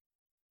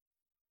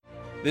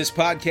This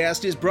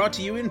podcast is brought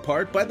to you in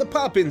part by the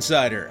Pop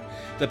Insider.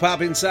 The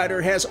Pop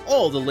Insider has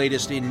all the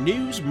latest in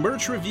news,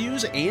 merch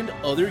reviews, and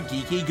other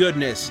geeky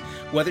goodness.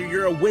 Whether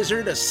you're a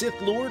wizard, a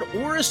Sith Lord,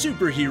 or a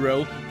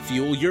superhero,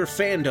 fuel your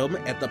fandom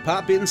at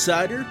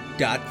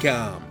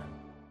thepopinsider.com.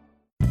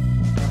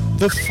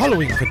 The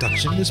following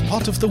production is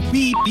part of the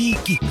We Be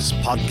Geeks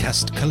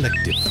podcast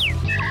collective.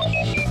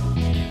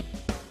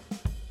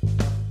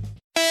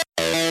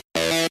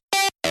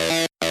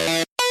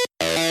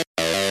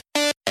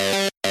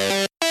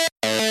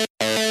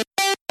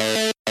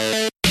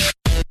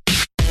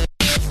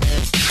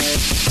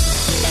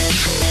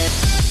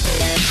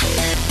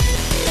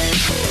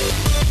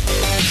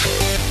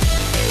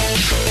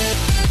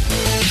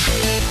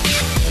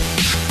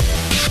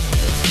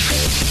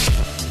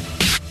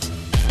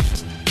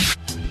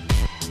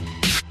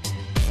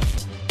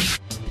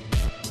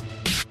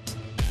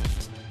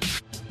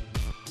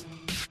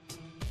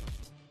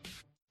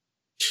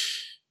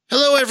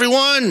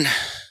 Everyone,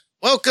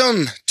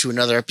 welcome to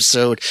another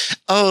episode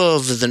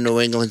of the New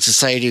England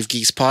Society of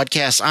Geeks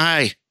podcast.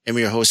 I am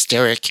your host,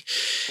 Derek,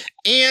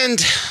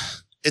 and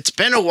it's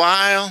been a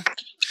while,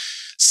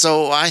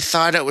 so I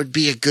thought it would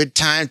be a good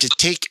time to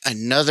take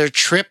another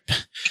trip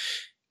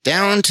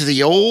down to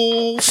the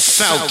old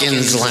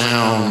Falcon's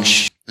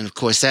Lounge. And of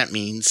course, that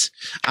means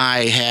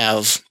I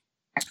have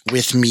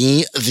with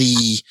me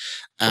the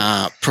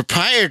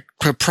the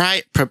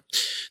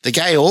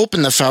guy who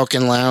opened the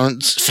Falcon's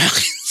Lounge,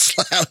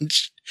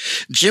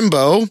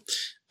 Jimbo.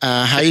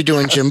 How you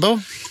doing, Jimbo?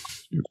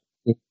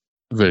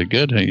 Very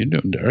good. How you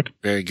doing, Derek?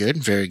 Very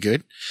good, very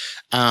good.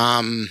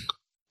 Even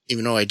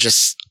though I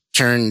just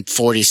turned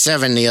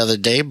 47 the other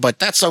day, but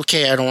that's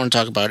okay. I don't want to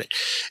talk about it.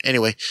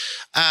 Anyway,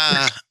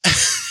 and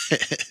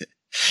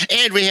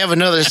we have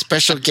another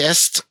special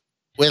guest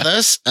with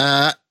us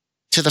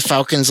to the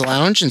Falcon's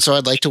Lounge, and so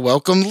I'd like to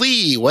welcome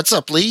Lee. What's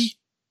up, Lee?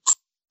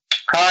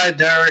 Hi,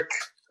 Derek.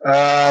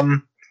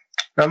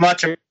 Not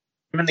much. I'm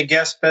in the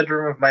guest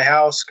bedroom of my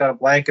house. Got a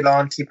blanket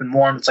on, keeping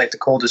warm. It's like the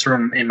coldest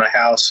room in my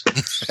house.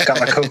 Got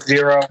my Coke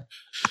Zero,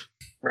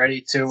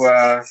 ready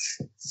to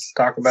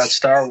talk about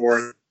Star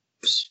Wars.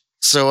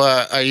 So,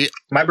 are you?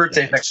 My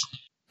birthday next.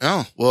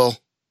 Oh, well,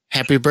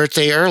 happy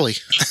birthday early.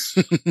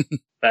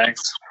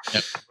 Thanks.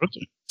 Yep.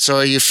 So,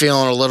 are you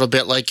feeling a little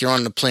bit like you're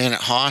on the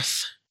planet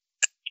Hoth?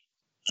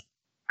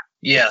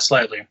 Yeah,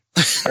 slightly.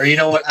 Or you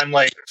know what? I'm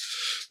like,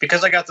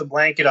 because I got the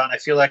blanket on, I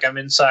feel like I'm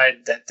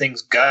inside that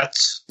thing's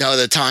guts. No,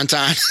 the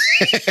Tauntaun.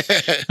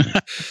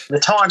 The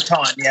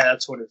Tauntaun, yeah,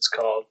 that's what it's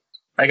called.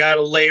 I got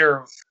a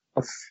layer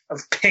of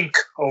pink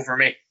over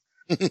me.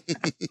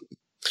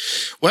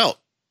 Well,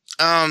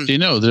 do you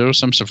know there was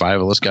some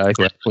survivalist guy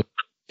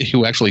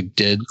who actually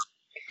did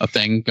a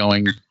thing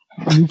going,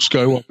 Luke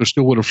Skywalker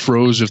still would have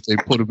froze if they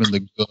put him in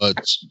the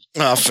guts.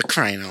 Oh, for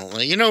crying out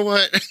loud. You know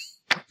what?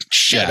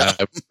 Shut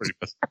up.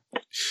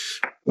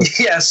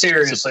 Yeah,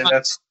 seriously,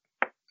 that's...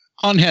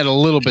 Han had a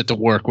little bit to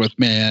work with,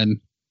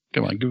 man.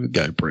 Come on, give the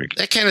guy a break.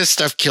 That kind of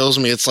stuff kills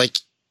me. It's like,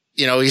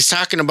 you know, he's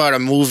talking about a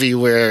movie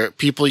where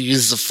people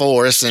use the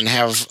Force and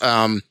have,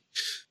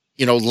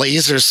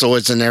 laser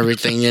swords and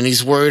everything, and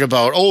he's worried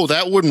about,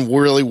 that wouldn't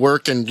really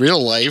work in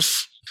real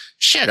life.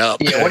 Shut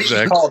up. Yeah, what do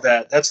you call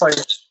that? That's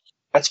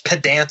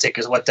pedantic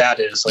is what that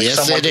is. Like,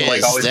 yes, it is.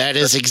 Like that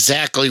is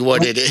exactly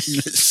what it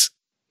is.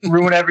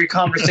 Ruin every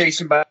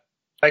conversation by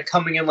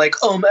coming in like,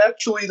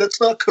 actually, that's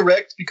not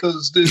correct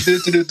because...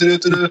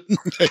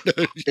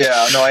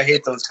 Yeah, no, I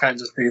hate those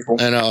kinds of people.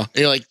 I know.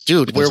 You're like,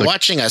 dude, we're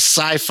watching a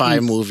sci-fi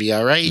movie,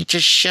 all right?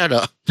 Just shut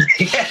up.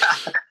 Yeah.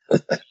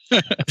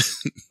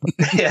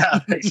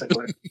 Yeah,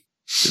 basically.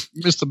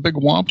 Mr. Big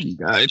Wampum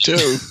guy,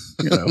 too.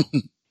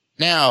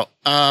 Now,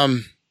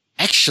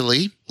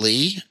 actually,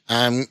 Lee,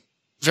 I'm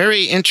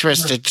very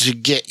interested to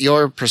get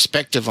your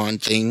perspective on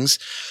things.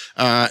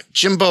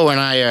 Jimbo and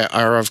I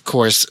are of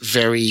course,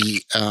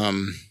 very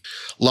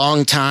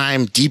long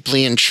time,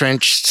 deeply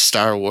entrenched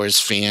Star Wars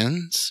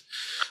fans.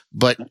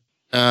 But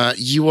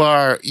you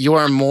are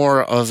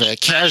more of a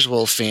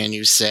casual fan,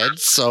 you said.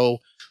 So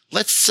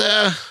let's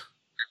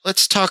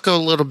talk a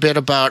little bit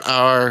about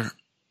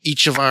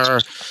each of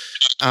our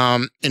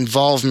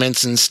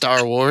involvements in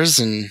Star Wars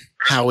and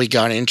how we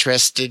got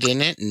interested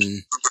in it,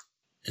 and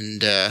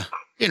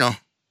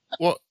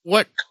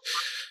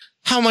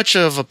how much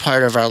of a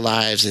part of our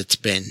lives it's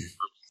been.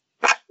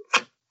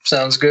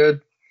 Sounds good.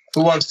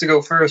 Who wants to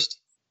go first?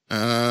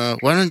 Why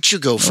don't you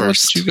go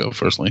first? You go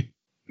first, Lee.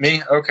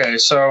 Me? Okay,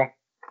 so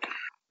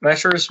my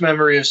first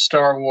memory of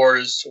Star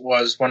Wars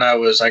was when I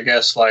was, I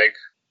guess, like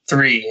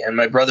 3, and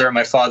my brother and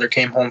my father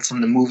came home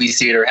from the movie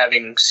theater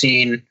having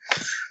seen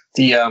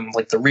the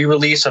the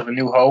re-release of A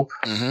New Hope.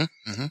 Mm-hmm,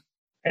 mm-hmm.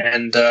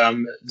 And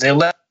they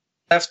left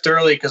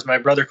early because my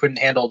brother couldn't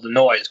handle the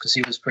noise because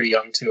he was pretty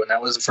young too, and that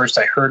was the first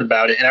I heard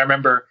about it. And I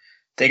remember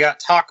they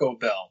got Taco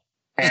Bell,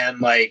 and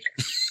like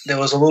there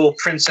was a little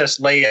Princess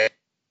Leia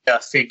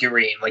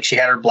figurine, like she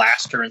had her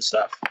blaster and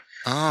stuff.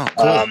 Oh,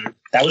 cool.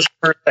 That was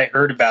the first I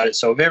heard about it,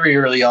 so very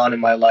early on in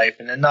my life.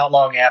 And then not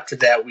long after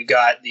that, we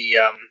got the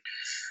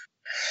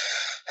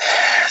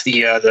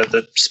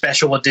the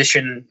special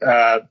edition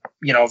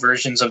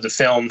versions of the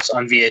films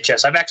on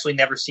VHS. I've actually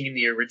never seen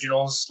the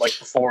originals, like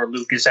before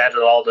Lucas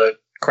added all the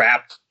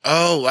crap.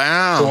 Oh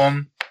wow! To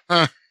them.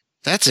 Huh.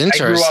 That's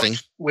interesting.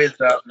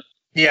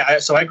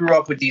 So I grew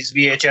up with these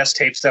VHS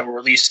tapes that were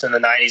released in the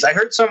 90s. I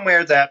heard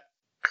somewhere that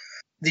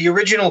the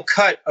original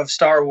cut of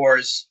Star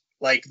Wars,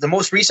 like the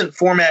most recent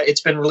format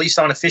it's been released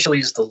on officially,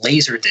 is the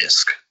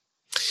Laserdisc.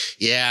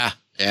 Yeah.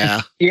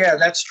 Yeah,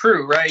 that's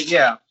true, right?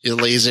 Yeah. Your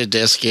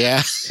Laserdisc,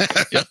 yeah.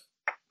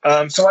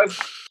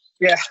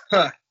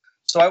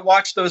 So I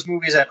watched those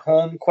movies at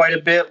home quite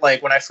a bit.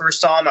 Like when I first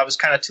saw them, I was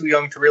kind of too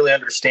young to really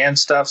understand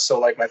stuff. So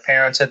like my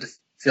parents had to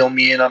fill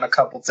me in on a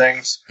couple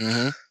things.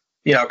 Mm-hmm.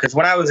 You know, because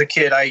when I was a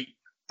kid, I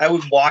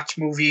would watch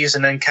movies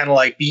and then kind of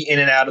like be in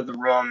and out of the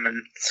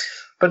room.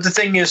 But the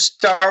thing is,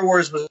 Star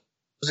Wars was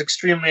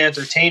extremely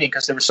entertaining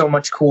because there were so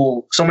many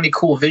cool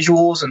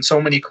visuals and so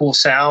many cool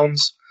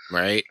sounds.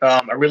 Right.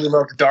 I really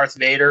loved Darth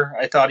Vader.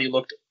 I thought he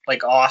looked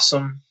like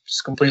awesome,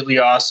 just completely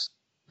awesome,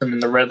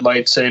 and the red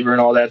lightsaber and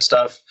all that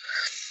stuff.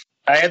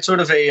 I had sort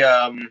of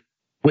a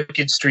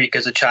wicked streak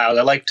as a child.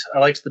 I liked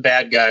the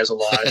bad guys a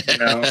lot, you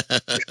know,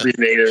 especially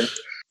Vader.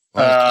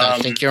 Well, I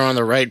think you're on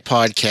the right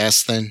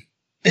podcast then.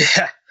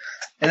 Yeah.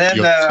 And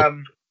then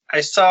I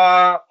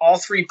saw all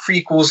 3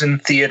 prequels in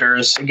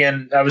theaters.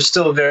 Again, I was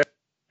still very,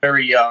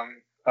 very young,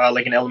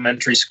 like in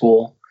elementary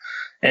school.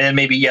 And then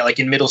maybe, like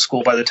in middle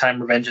school by the time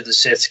Revenge of the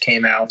Sith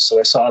came out. So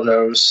I saw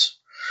those.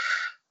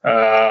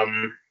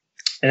 And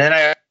then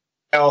I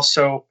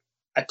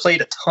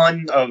played a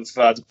ton of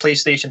the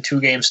PlayStation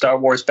 2 game Star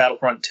Wars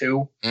Battlefront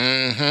 2.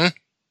 Mm-hmm. And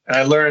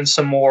I learned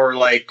some more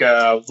like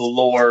the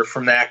lore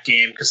from that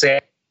game because they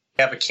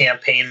have a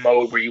campaign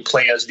mode where you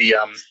play as the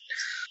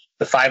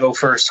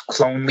 501st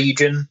Clone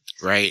Legion.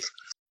 Right.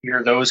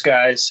 You're those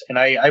guys. And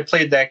I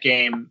played that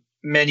game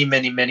many,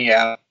 many, many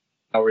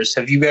hours.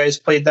 Have you guys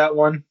played that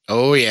one?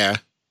 Oh, yeah.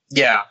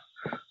 Yeah.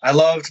 I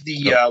loved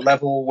the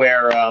level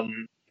where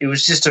it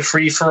was just a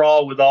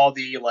free-for-all with all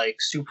the like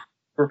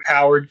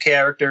super-powered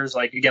characters,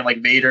 like again,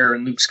 like Vader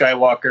and Luke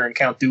Skywalker and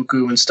Count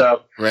Dooku and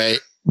stuff. Right.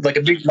 Like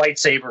a big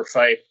lightsaber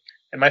fight.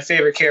 And my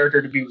favorite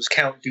character to be was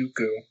Count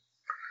Dooku.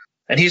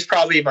 And he's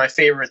probably my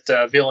favorite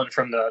villain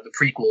from the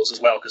prequels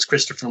as well, because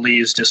Christopher Lee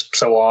is just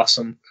so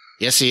awesome.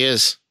 Yes, he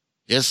is.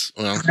 Yes,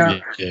 well. Yeah,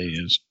 he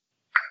is.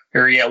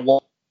 Or, yeah,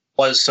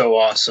 was so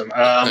awesome.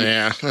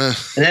 Yeah. And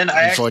then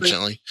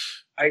unfortunately.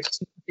 I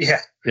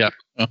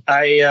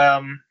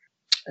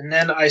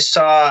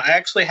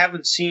actually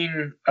haven't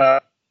seen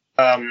The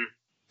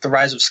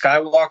Rise of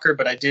Skywalker,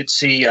 but I did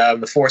see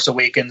The Force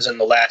Awakens and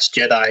The Last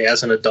Jedi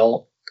as an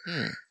adult.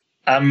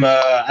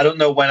 I don't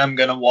know when I'm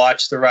going to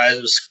watch The Rise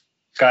of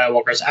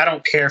Skywalker. I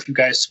don't care if you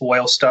guys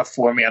spoil stuff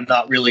for me. I'm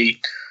not really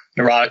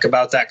neurotic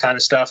about that kind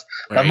of stuff.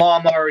 Right. My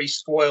mom already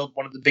spoiled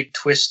one of the big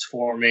twists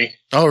for me.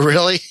 Oh,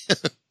 really?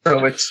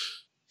 So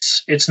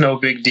it's no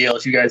big deal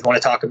if you guys want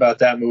to talk about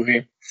that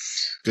movie.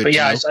 Good but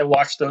yeah, I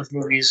watched those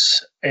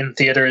movies in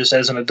theaters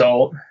as an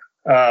adult.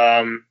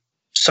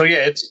 So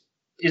yeah,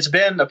 it's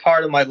been a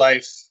part of my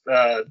life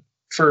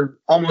for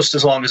almost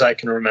as long as I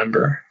can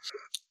remember.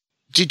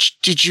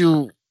 Did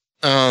you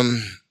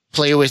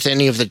play with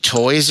any of the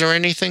toys or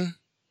anything?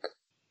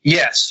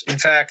 Yes. In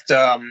fact,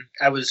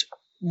 I was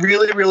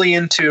really, really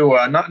into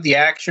not the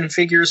action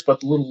figures, but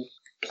the little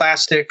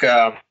plastic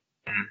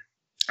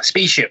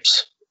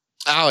spaceships.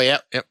 Oh,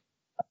 yep.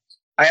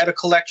 I had a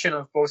collection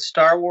of both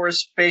Star Wars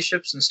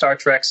spaceships and Star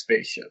Trek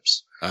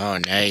spaceships. Oh,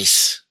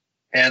 nice.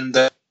 And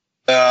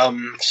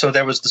so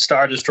there was the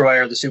Star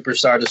Destroyer, the Super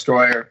Star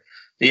Destroyer,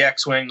 the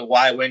X-Wing, the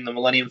Y-Wing, the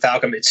Millennium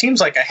Falcon. It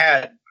seems like I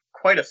had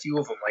quite a few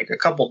of them, like a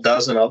couple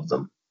dozen of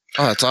them.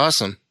 Oh, that's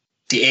awesome.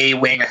 The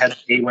A-Wing, I had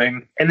the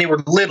A-Wing. And they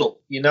were little,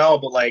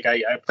 but like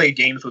I played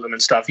games with them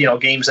and stuff,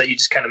 games that you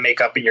just kind of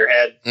make up in your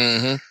head.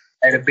 Mm-hmm.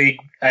 I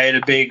had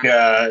a big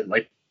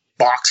like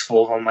box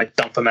full of them, like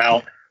dump them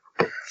out.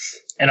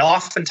 And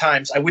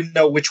oftentimes I wouldn't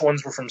know which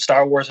ones were from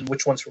Star Wars and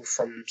which ones were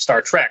from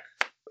Star Trek.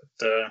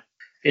 But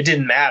it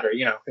didn't matter,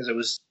 because it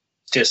was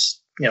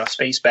just,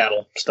 space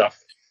battle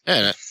stuff.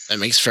 Yeah, that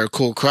makes for a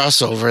cool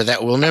crossover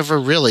that we'll never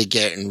really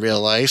get in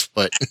real life,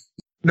 but...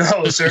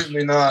 No,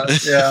 certainly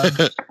not, yeah.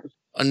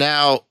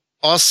 Now,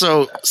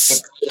 also,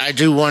 I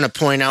do want to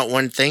point out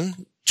one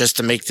thing, just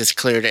to make this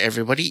clear to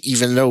everybody.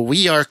 Even though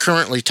we are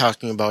currently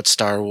talking about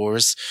Star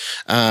Wars,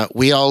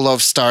 we all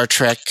love Star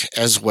Trek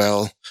as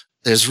well.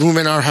 There's room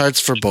in our hearts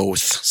for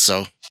both,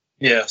 so.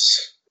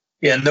 Yes.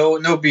 Yeah,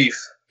 no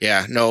beef.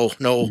 Yeah, no.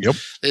 Yep.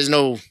 There's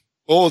no,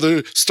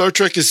 the Star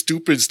Trek is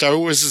stupid, Star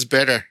Wars is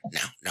better.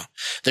 No.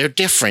 They're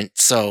different,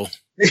 so.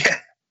 Yeah.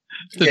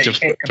 They're you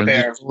can't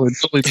compare.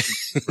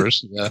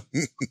 Yeah.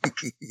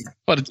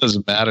 But it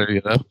doesn't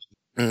matter,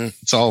 Mm-hmm.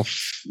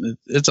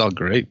 It's all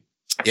great.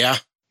 Yeah,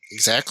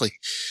 exactly.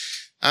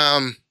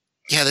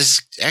 This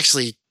is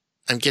actually,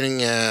 I'm getting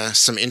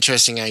some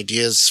interesting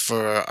ideas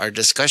for our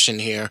discussion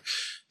here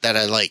that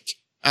I like.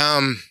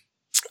 All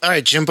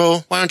right, Jimbo,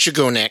 why don't you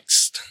go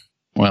next?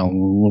 Well,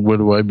 where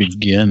do I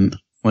begin?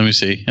 Let me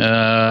see.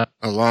 A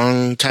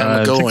long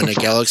time ago in a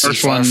galaxy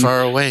far,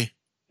 far away.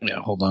 Yeah,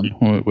 hold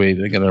on.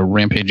 Wait, I got a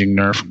rampaging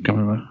Nerf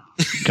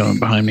coming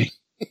behind me.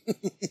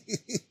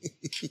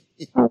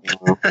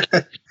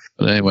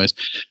 But anyways,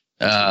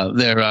 I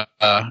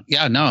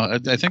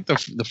think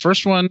the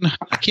first one,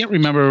 I can't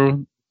remember.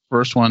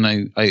 First one,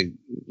 I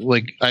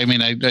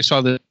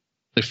saw the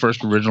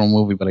first original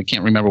movie, but I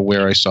can't remember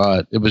where I saw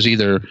it. It was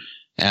either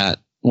at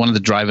one of the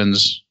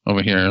drive-ins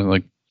over here,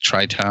 like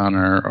Tri-Town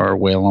or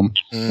Whalum,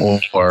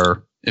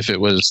 or if it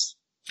was,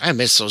 I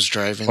miss those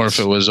drive-ins, or if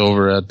it was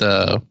over at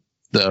the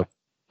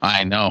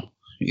I know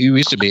you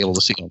used to be able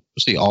to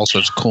see all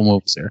sorts of cool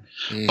movies there,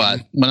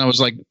 but when I was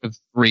like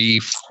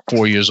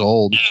 3-4 years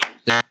old,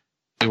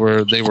 they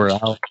were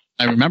out.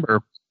 I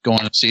remember going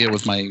to see it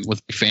with my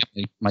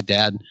family, my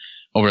dad,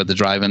 over at the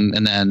drive-in,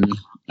 and then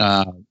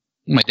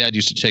my dad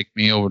used to take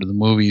me over to the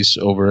movies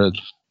over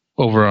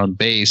on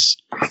base.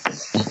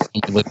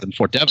 We lived in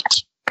Fort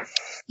Devens,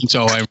 and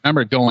so I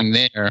remember going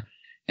there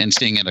and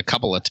seeing it a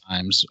couple of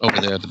times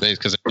over there at the base,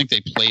 because I think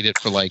they played it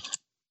for like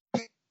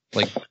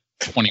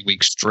 20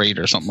 weeks straight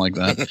or something like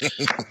that,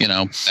 back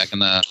in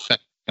the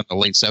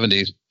late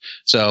 70s.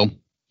 So,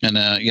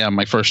 and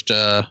my first,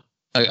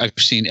 I've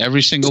seen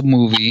every single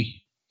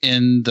movie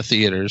in the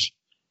theaters,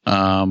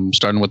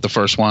 starting with the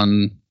first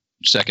one.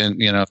 Second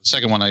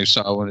one I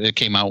saw when it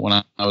came out when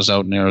I was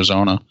out in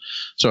Arizona.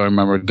 So I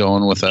remember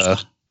going with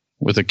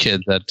a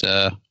kid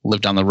that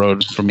lived down the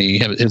road from me.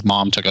 His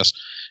mom took us,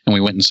 and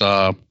we went and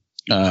saw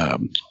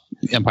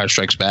Empire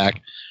Strikes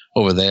Back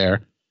over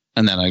there.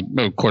 And then I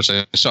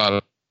saw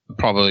it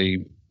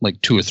probably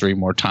like 2 or 3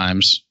 more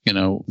times,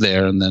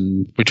 there. And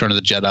then Return of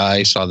the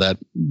Jedi, saw that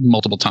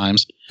multiple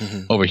times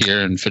over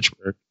here in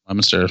Fitchburg,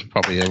 Leominster,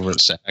 probably over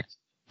at SAC.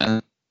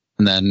 And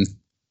then,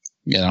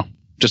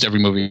 just every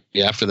movie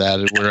after that,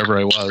 wherever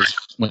I was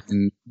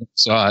when I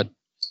saw it.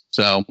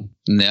 So,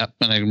 yeah.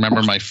 And I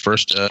remember my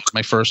first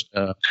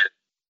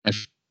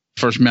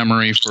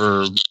memory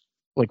for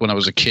like when I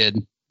was a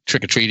kid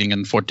trick or treating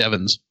in Fort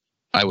Devens.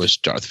 I was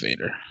Darth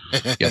Vader.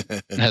 Yeah,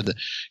 had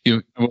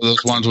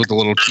those ones with the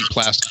little cheap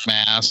plastic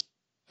mask.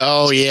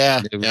 Oh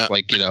yeah, it was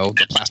like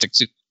the plastic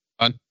suit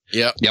on.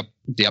 Yep.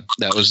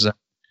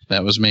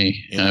 That was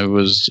me. Yep. I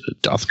was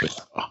Darth Vader.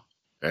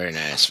 Very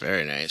nice,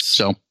 very nice.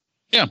 So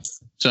yeah,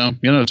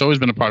 it's always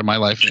been a part of my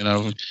life.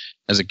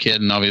 As a kid,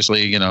 and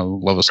obviously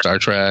love of Star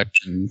Trek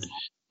and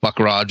Buck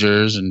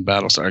Rogers and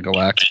Battlestar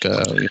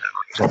Galactica.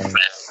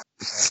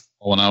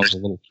 When I was a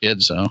little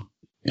kid, so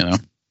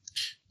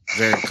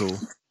very cool.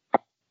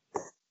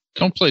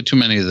 Don't play too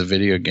many of the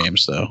video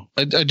games, though.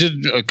 I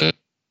did a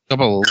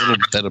couple, a little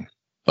bit of,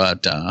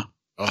 but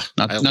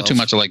not too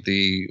much. Like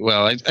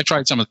I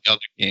tried some of the other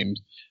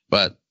games,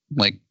 but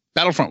like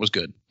Battlefront was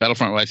good.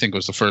 Battlefront, I think,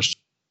 was the first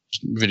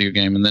video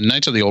game, and then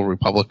Knights of the Old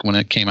Republic when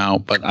it came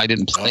out, but I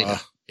didn't play it.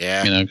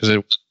 Yeah, because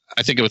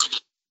I think it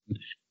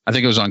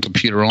was on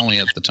computer only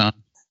at the time.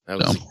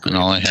 And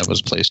all I had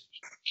was PlayStation.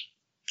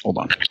 Hold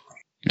on.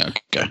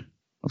 Okay,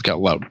 I've got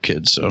loud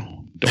kids, so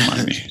don't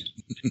mind me.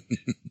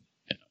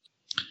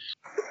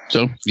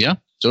 So yeah,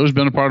 it's always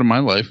been a part of my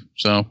life.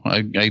 So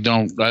I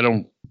don't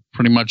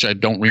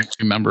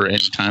remember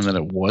any time that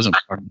it wasn't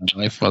part of my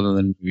life, other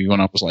than when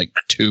I was like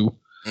 2.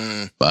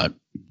 But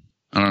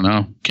I don't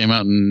know. Came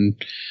out in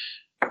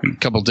a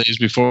couple of days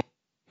before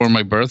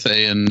my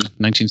birthday in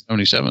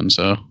 1977.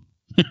 So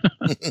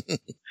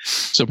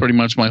so pretty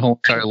much my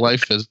whole entire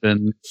life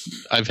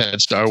I've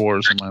had Star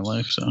Wars in my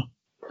life. So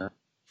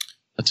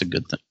that's a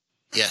good thing.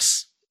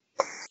 Yes.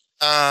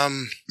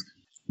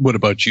 What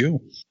about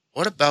you?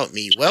 What about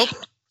me? Well,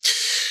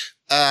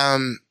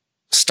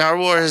 Star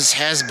Wars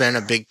has been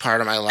a big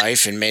part of my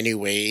life in many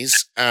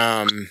ways.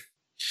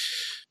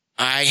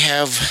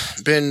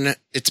 It's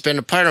been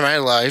a part of my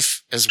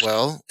life as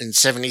well. In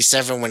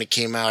 77, when it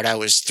came out, I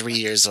was 3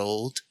 years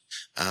old.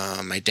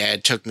 My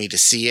dad took me to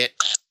see it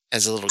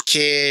as a little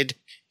kid,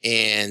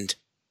 and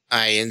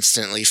I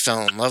instantly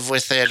fell in love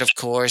with it, of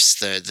course.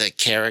 The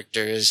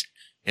characters,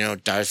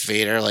 Darth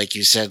Vader, like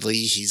you said,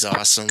 Lee, he's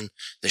awesome.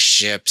 The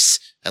ships,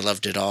 I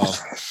loved it all.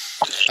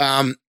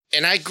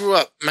 And I grew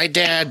up, my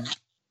dad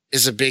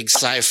is a big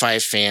sci-fi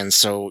fan,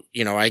 so,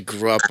 I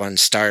grew up on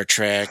Star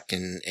Trek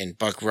and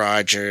Buck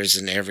Rogers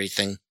and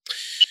everything,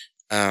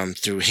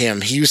 through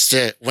him. He used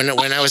to, when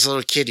I was a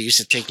little kid, he used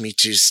to take me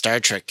to Star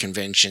Trek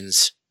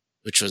conventions,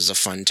 which was a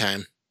fun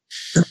time.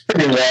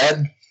 Pretty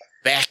rad.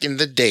 Back in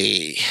the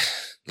day,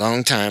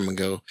 long time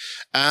ago.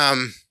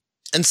 And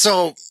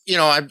so,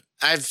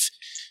 I've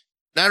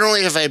not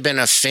only have I been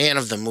a fan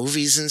of the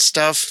movies and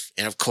stuff,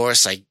 and of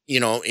course I,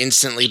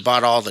 instantly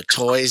bought all the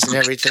toys and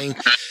everything,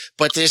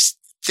 but there's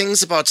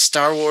things about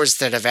Star Wars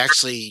that have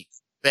actually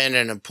been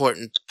an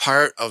important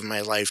part of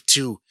my life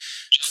too.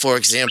 For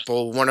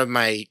example, one of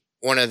my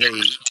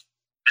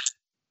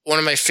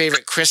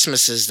favorite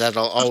Christmases that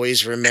I'll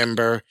always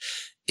remember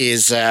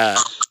is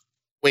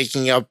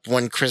waking up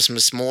one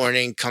Christmas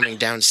morning, coming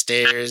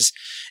downstairs,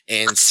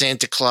 and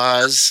Santa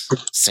Claus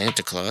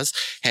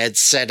had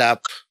set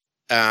up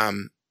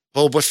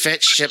Boba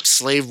Fett ship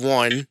Slave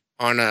 1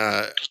 on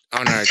our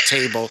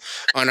table,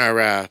 on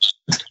our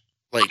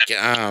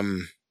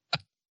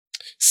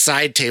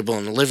side table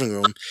in the living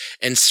room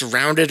and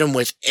surrounded them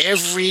with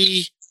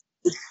every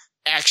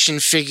action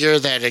figure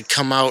that had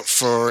come out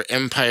for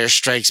Empire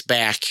Strikes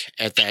Back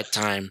at that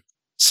time.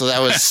 So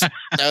that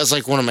was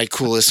like one of my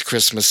coolest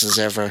Christmases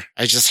ever.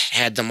 I just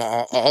had them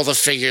all the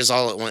figures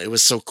all at once. It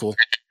was so cool.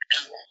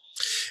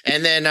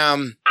 And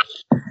then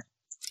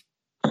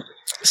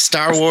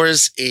Star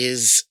Wars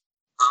is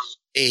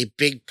a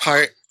big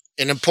part,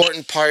 an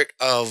important part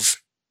of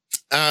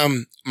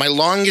my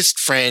longest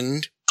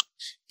friend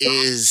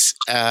is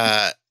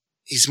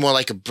he's more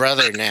like a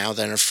brother now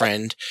than a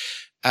friend.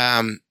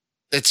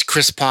 It's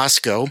Chris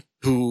Posco,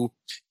 who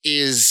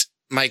is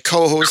my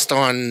co-host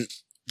on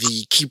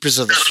the Keepers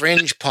of the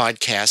Fringe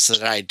podcast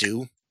that I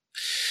do.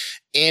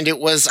 And it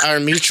was our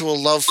mutual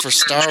love for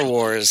Star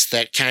Wars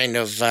that kind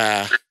of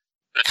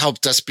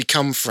helped us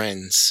become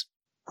friends.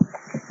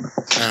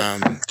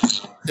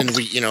 And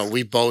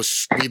we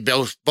both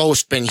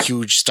been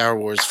huge Star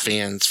Wars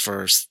fans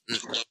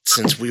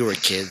since we were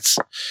kids.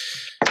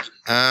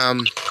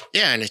 And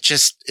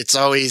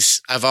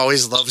I've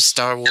always loved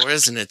Star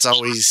Wars, and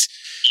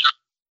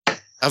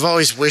I've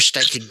always wished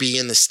I could be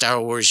in the Star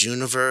Wars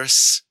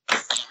universe,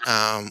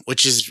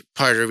 which is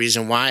part of the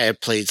reason why I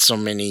played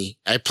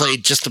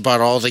just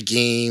about all the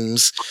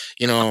games.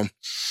 I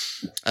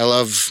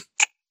love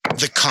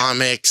the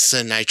comics,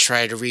 and I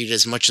try to read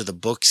as much of the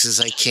books as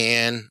I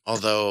can,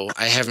 although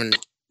I haven't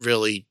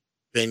really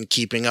been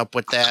keeping up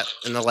with that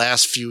in the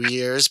last few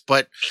years,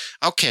 but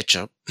I'll catch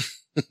up.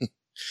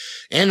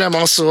 And I'm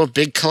also a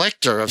big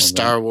collector of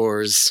Star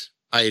Wars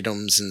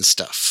items and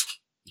stuff.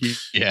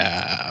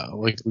 Yeah,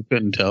 like we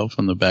couldn't tell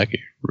from the back of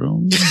your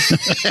room.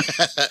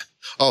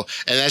 Oh,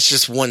 and that's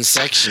just one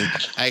section.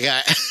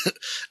 I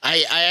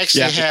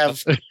actually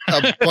have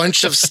a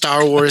bunch of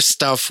Star Wars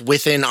stuff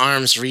within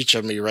arm's reach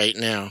of me right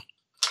now.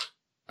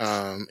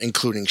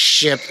 Including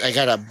ship. I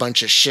got a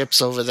bunch of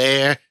ships over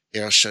there.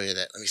 Here, I'll show you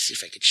that. Let me see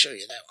if I can show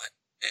you that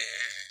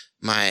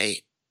one.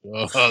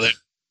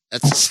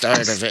 That's the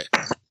start of it.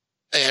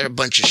 I got a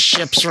bunch of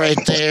ships right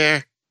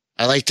there.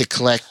 I like to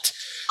collect.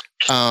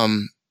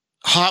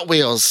 Hot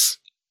Wheels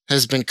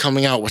has been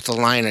coming out with a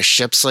line of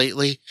ships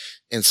lately,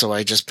 and so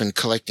I've just been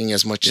collecting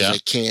as much as I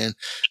can.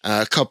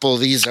 A couple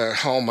of these are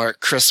Hallmark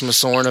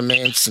Christmas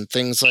ornaments and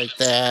things like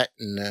that.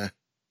 And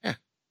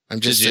I'm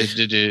just.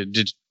 Did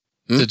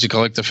you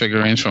collect the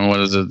figurines from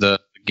what is it, the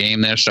game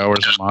there, Star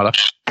Wars Armada?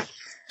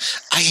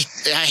 I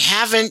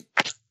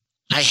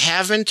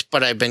haven't,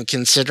 but I've been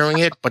considering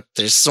it. But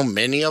there's so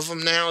many of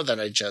them now that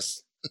I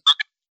just.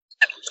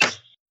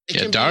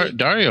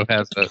 Dario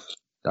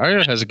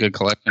has a good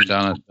collection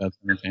down at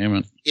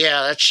Entertainment.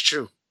 Yeah, that's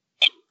true.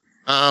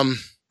 The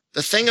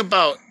thing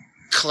about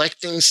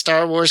collecting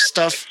Star Wars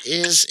stuff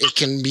is it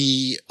can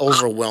be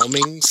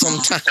overwhelming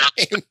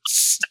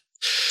sometimes.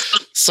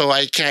 So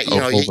I can't,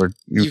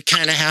 you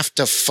kind of have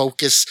to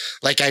focus.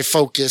 Like I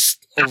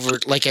focused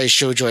like I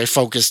showed you, I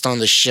focused on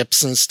the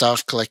ships and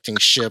stuff, collecting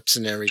ships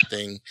and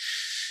everything.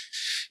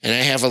 And I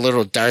have a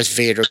little Darth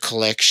Vader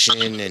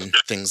collection and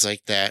things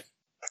like that.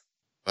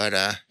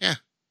 But,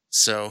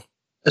 so.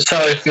 That's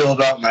how I feel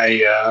about my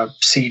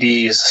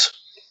CDs.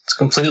 It's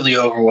completely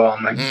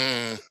overwhelming.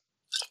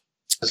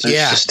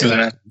 Just doing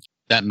it.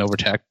 That and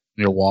overtax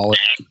your wallet.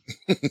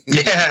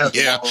 Yeah.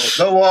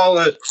 The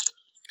wallet.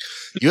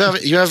 You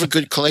have a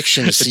good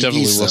collection of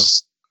CDs, though.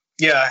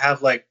 Yeah, I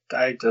have like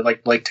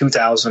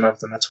 2,000 of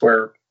them. That's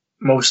where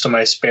most of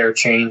my spare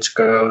change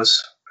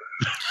goes.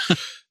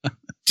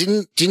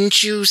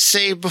 Didn't you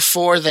say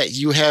before that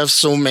you have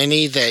so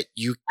many that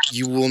you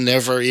will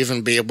never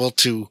even be able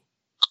to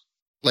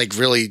like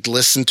really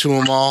listen to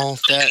them all?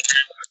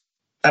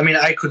 I mean,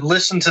 I could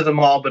listen to them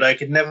all, but I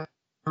could never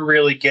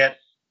really get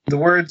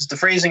the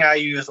phrasing I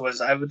used was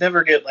I would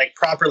never get like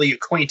properly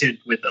acquainted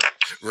with them.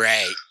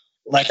 Right.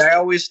 Like I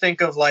always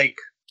think of like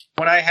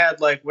when I had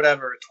like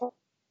 12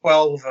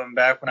 of them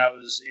back when I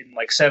was in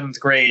like 7th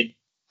grade,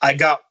 I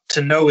got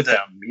to know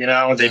them,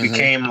 they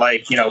became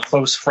like,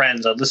 close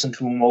friends. I'd listen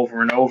to them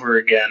over and over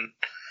again.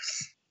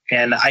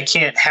 And I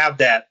can't have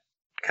that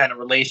kind of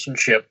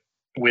relationship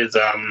with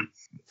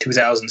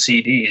 2,000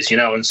 CDs,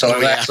 and so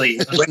I'm actually,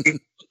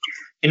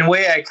 in a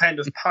way, I kind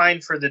of pine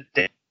for the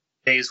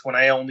days when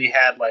I only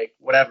had like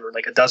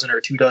a dozen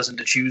or 2 dozen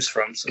to choose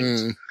from. So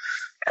it's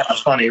kind of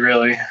funny,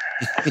 really.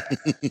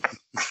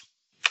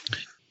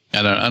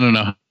 I don't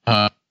know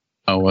how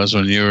it was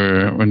when you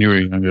were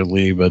younger,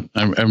 Lee, but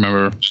I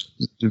remember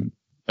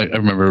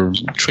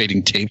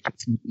trading tape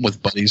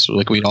with buddies.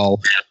 Like we'd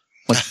all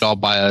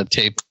buy a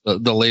tape,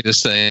 the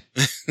latest thing.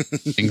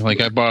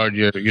 Like I borrowed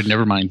your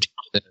Nevermind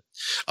tape.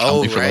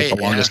 Oh, for right. Like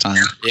the longest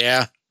time.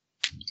 Yeah.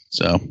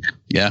 So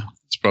yeah,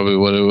 it's probably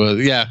what it was.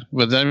 Yeah,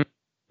 but I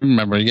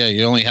remember. Yeah,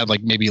 you only had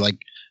like maybe like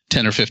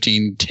 10 or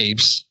 15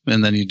 tapes,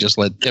 and then you just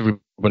let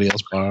everybody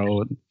else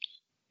borrow it.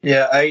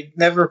 Yeah, I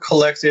never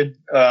collected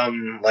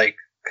like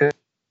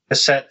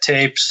cassette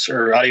tapes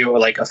or audio,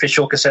 like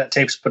official cassette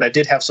tapes, but I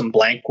did have some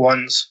blank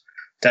ones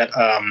that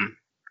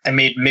I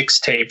made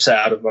mixtapes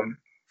out of them.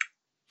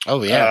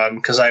 Oh yeah.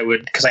 Because I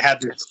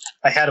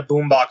had a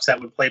boombox that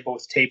would play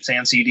both tapes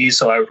and CDs,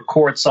 so I would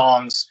record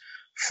songs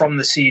from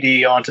the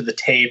CD onto the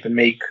tape and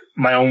make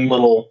my own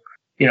little,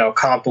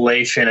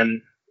 compilation.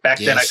 And back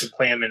then I could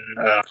play them in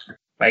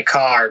my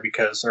car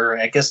or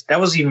I guess that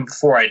was even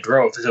before I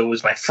drove. So it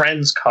was my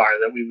friend's car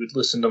that we would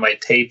listen to my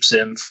tapes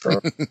in for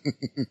a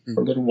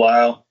little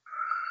while.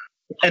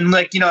 And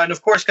and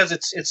of course, because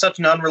it's such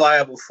an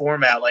unreliable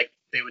format,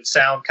 they would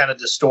sound kind of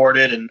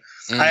distorted. And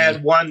I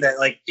had one that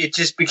it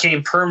just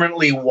became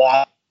permanently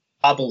wobbly.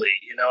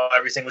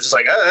 Everything was just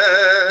like,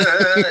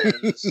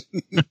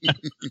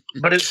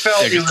 but it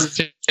felt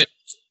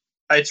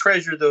I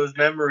treasure those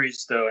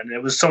memories though, and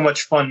it was so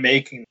much fun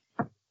making.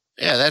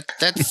 Yeah,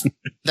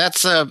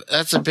 that's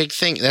a big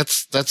thing.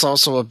 That's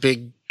also a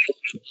big,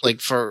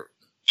 for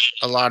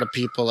a lot of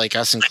people like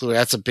us included,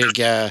 that's a big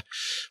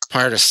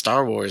part of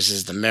Star Wars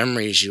is the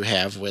memories you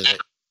have with it.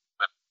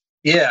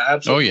 Yeah,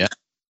 absolutely. Oh yeah.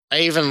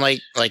 I even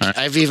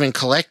I've even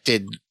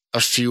collected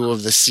a few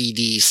of the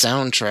CD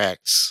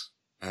soundtracks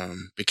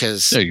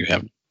because there you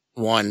have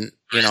one.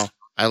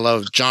 I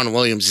love John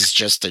Williams is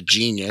just a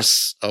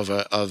genius of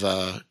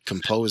a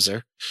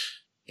composer,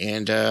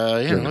 and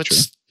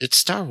it's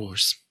Star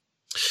Wars.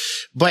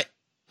 But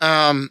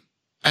I'm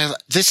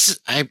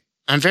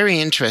very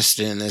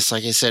interested in this,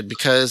 like I said,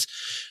 because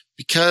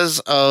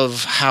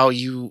of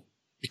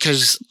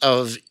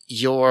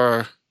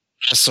your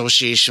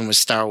association with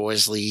Star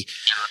Wars, Lee.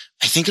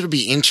 I think it'll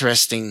be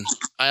interesting.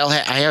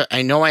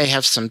 I know I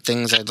have some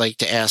things I'd like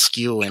to ask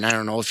you, and I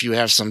don't know if you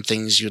have some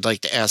things you'd like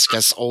to ask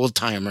us old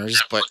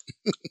timers, but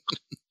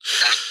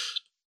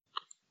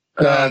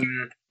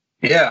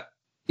yeah.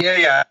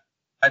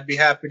 I'd be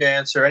happy to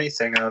answer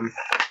anything.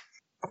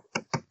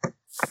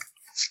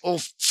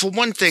 Well, for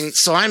one thing,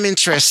 so I'm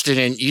interested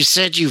in. You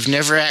said you've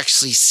never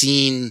actually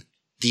seen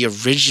the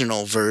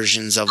original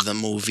versions of the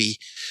movie,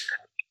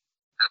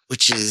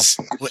 which is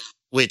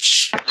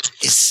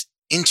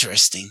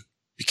interesting.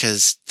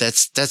 Because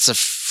that's a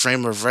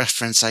frame of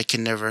reference I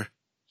can never.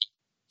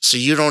 So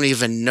you don't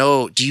even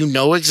know. Do you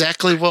know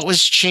exactly what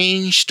was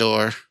changed,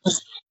 or?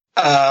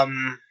 I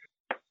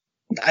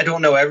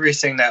don't know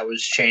everything that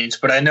was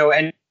changed, but I know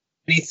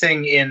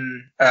anything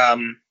in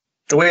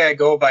the way I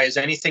go by is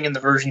anything in the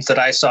versions that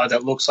I saw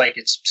that looks like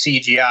it's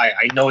CGI.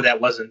 I know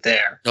that wasn't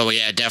there. Oh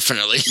yeah,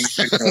 definitely.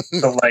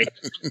 So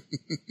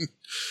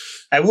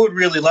I would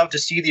really love to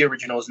see the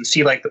originals and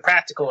see the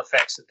practical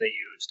effects that they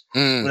used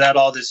without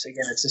all this.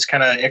 Again, it's this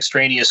kind of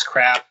extraneous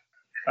crap,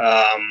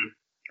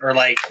 or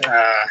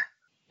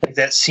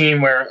that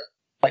scene where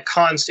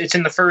Han's. It's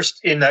in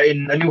in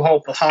A New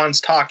Hope.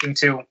 Han's talking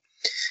to.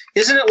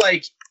 Isn't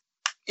it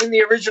in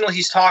the original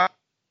he's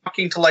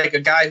talking to a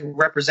guy who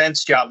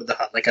represents Jabba the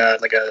Hutt, like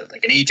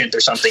an agent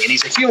or something, and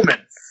he's a human.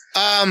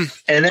 And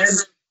then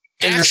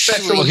in the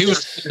special, he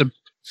was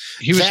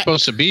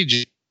supposed to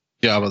be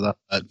Jabba the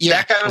Hutt. Yeah,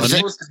 that guy was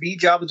supposed to be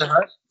Jabba the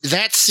Hutt.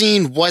 That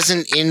scene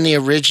wasn't in the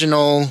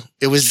original.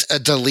 It was a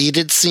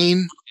deleted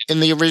scene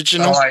in the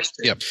original. Oh, I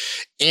see. Yep.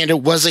 And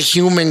it was a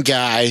human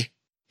guy,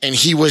 and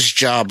he was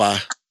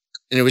Jabba,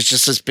 and it was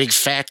just this big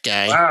fat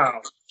guy.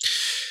 Wow.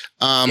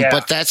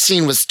 But that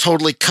scene was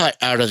totally cut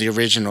out of the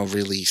original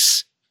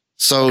release.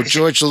 So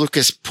George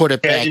Lucas put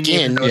it back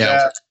in,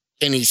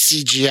 and he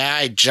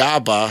CGI'd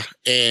Jabba,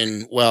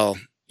 and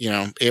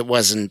it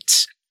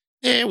wasn't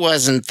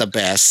the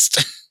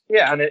best.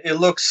 Yeah, and it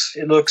looks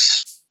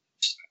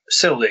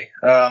silly.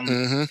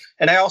 And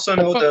I also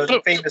know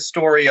the famous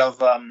story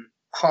of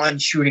Han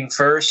shooting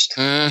first,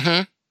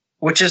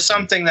 which is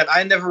something that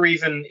I never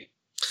even.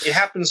 It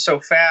happened so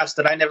fast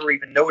that I never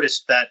even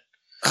noticed that.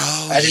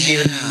 I didn't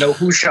even know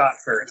who shot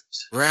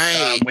first.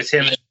 Right. With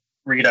him and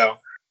Greedo.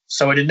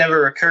 So it had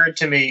never occurred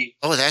to me.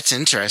 Oh, that's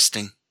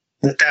interesting.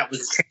 That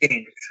was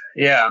changed.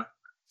 Yeah.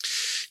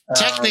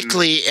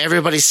 Technically,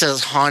 everybody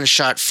says Han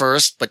shot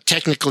first, but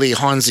technically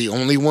Han's the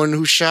only one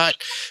who shot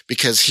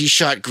because he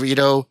shot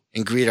Greedo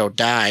and Greedo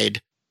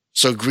died.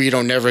 So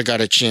Greedo never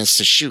got a chance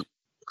to shoot.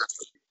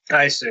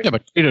 I see. Yeah,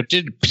 but Greedo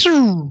did.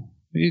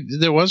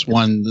 There was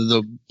one.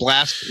 The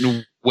blast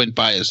went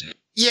by his head.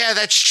 Yeah,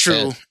 that's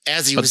true.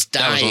 As he was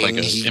dying,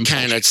 he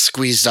kind of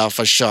squeezed off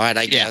a shot,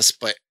 I guess.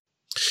 But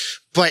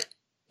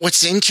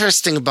what's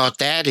interesting about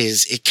that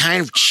is it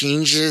kind of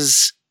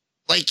changes.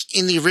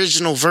 In the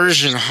original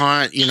version,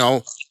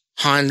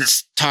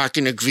 Han's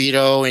talking to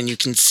Greedo, and you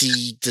can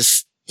see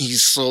this.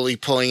 He's slowly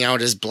pulling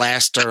out his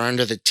blaster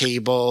under the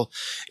table,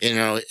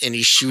 and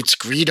he shoots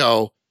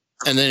Greedo,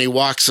 and then he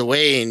walks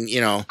away, and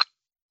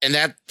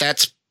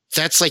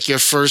that's like your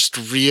first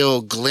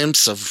real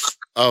glimpse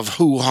of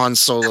who Han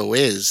Solo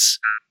is.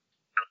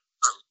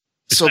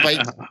 So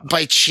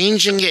by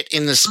changing it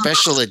in the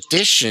special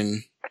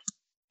edition,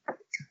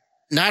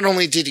 not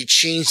only did he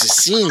change the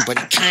scene, but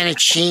he kind of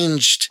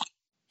changed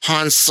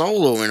Han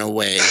Solo in a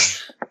way.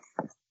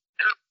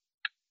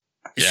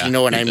 If you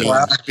know what I mean.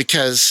 Wow.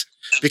 Because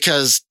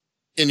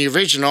in the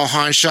original,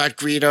 Han shot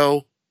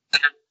Greedo.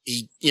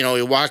 He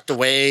walked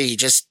away. He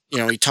just,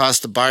 he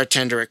tossed the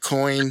bartender a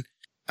coin.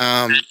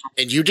 And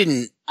you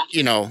didn't,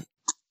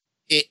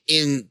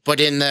 but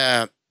in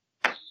the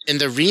in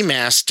the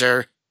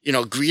remaster,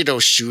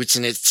 Greedo shoots,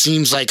 and it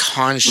seems like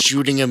Han's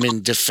shooting him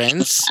in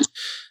defense,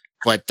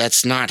 but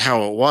that's not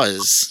how it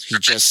was. He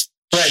just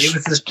it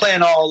was his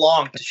plan all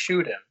along to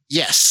shoot him.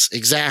 Yes,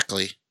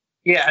 exactly.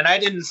 Yeah, and I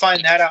didn't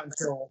find that out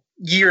until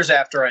years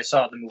after I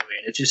saw the movie.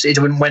 It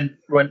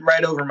went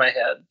right over my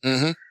head.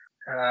 Mm-hmm.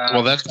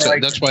 Well, that's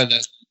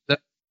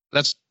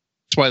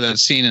why that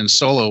scene in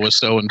Solo was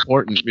so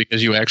important,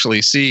 because you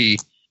actually see,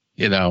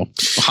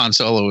 Han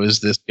Solo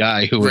is this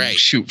guy who would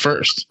shoot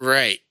first.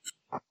 Right.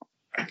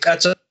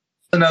 That's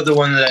another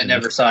one that I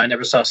never saw. I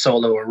never saw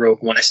Solo or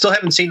Rogue One. I still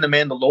haven't seen The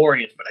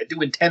Mandalorian, but I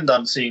do intend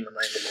on seeing The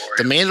Mandalorian.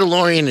 The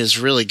Mandalorian is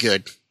really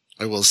good,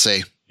 I will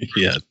say.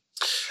 Yeah.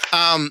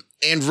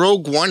 And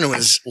Rogue One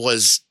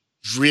was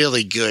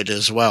really good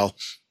as well.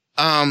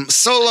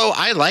 Solo,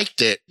 I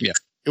liked it. Yeah.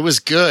 It was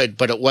good,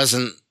 but it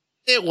wasn't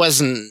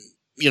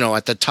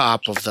at the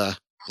top of the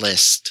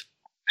list.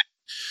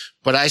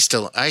 But I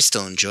still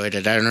enjoyed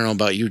it. I don't know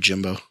about you,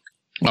 Jimbo.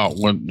 Oh,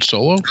 when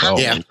Solo? Oh,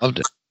 yeah. I loved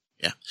it.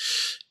 Yeah.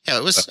 Yeah,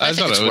 it was. I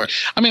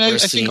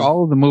think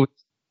all of the movies.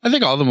 I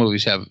think all the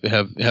movies have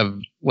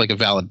like a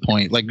valid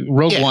point. Like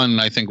Rogue One,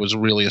 I think was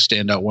really a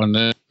standout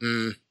one.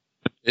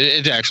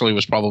 It actually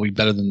was probably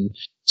better than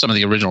some of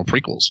the original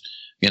prequels.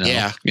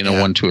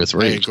 1, 2, or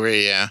 3. I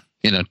agree. Yeah.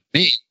 To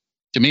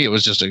me, it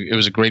was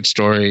a great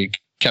story.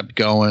 Kept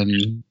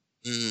going.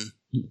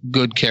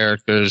 Good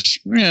characters.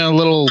 A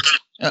little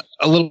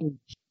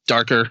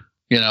darker.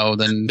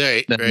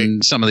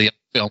 Than some of the other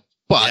films,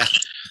 but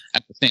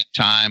at the same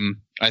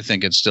time, I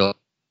think it's still.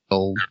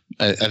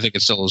 I think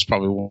it still is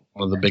probably one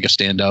of the biggest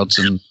standouts,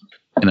 and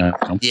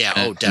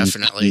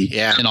definitely,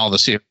 in all the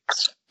series.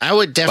 I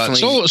would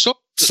definitely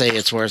say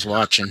it's worth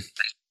watching.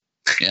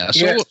 Yeah,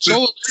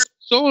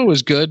 Solo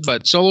was good,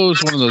 but Solo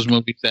is one of those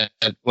movies that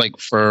like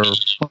for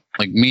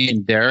like me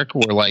and Derek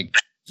were like,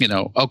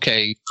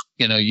 okay,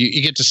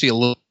 you get to see a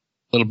little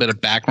bit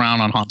of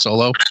background on Han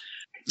Solo.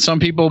 Some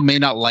people may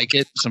not like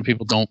it. Some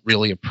people don't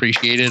really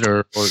appreciate it,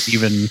 or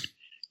even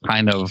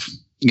kind of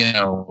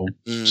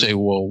say,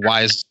 well,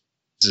 why is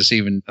this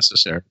even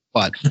necessary?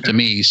 But to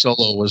me,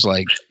 Solo was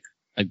like,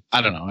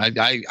 I don't know.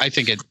 I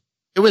think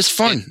it was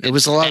fun. It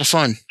was a lot of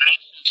fun.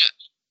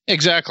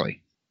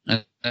 Exactly.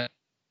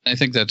 I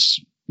think that's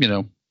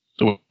the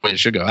way it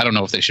should go. I don't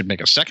know if they should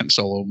make a second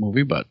Solo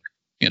movie, but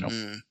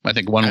I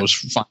think one was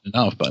fun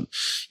enough. But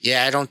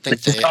yeah, I don't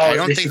think they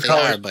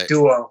are. But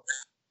duo.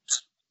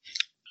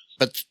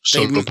 But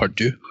Solo Part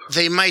 2.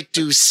 They might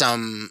do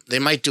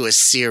a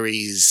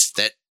series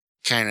that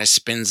kind of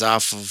spins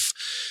off of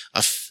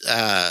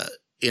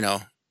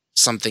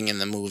something in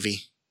the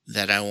movie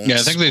that I won't. Yeah, I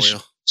think spoil. they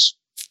should.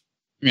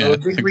 Yeah, I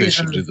think they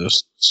should do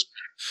this.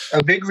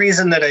 A big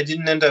reason that I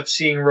didn't end up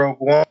seeing Rogue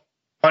One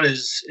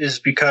is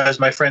because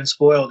my friend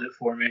spoiled it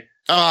for me.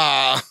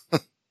 Ah.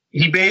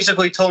 He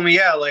basically told me,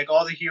 all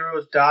the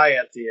heroes die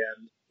at the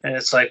end, and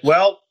it's like,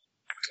 well.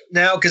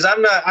 Now, because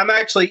I'm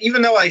actually,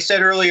 even though I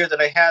said earlier that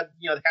I had,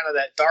 kind of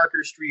that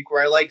darker streak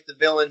where I like the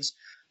villains,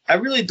 I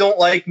really don't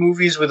like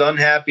movies with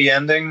unhappy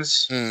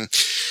endings.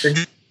 They're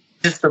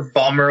just a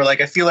bummer. Like,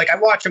 I feel like I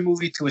watch a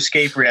movie to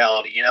escape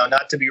reality,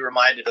 not to be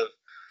reminded of,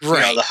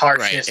 the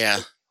harshness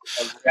of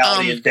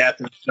reality and death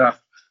and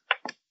stuff.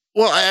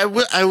 Well,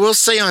 I will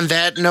say on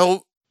that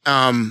note,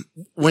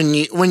 when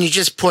you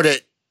just put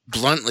it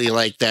bluntly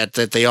like that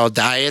they all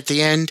die at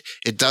the end,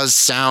 it does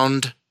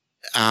sound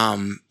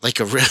like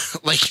a real,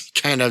 like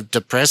kind of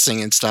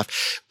depressing and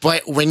stuff.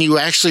 But when you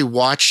actually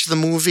watch the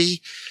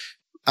movie,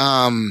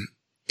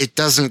 it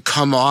doesn't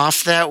come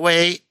off that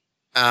way.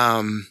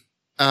 Comes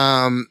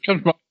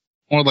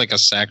more like a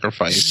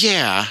sacrifice.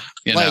 Yeah.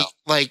 It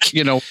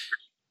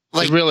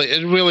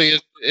really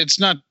is. It's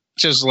not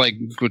just like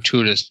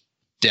gratuitous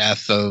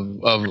death of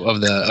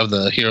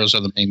the heroes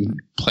or the main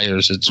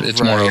players. It's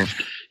more of,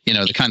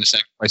 the kind of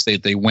sacrifice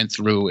they went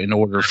through in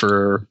order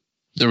for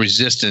the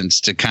resistance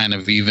to kind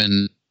of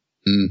even,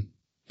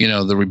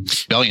 the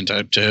rebellion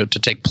to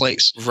take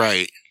place.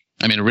 Right.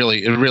 I mean, it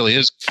really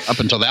is. Up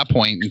until that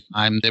point in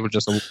time, they were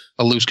just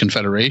a loose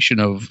confederation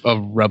of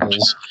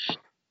rebels.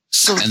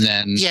 So, and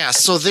then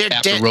so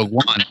after Rogue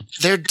One,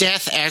 their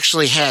death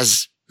actually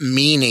has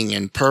meaning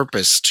and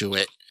purpose to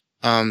it.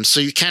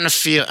 So you kind of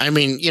feel,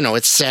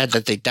 it's sad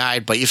that they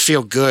died, but you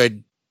feel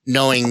good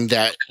knowing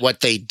that what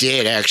they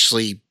did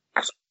actually,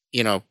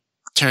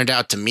 turned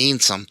out to mean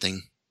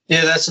something.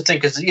 Yeah, that's the thing.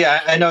 Because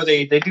I know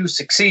they do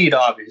succeed,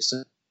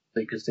 obviously,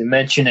 because they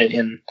mention it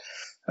in,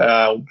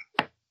 the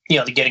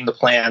getting the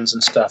plans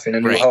and stuff in A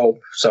New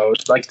Hope. So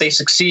it's like they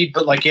succeed,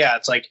 but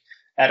it's like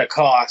at a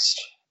cost.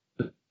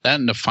 That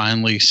and to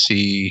finally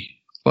see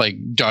like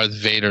Darth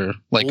Vader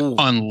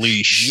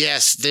unleash.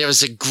 Yes,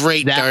 there's a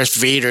great Darth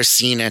Vader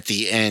scene at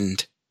the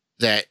end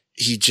that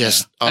he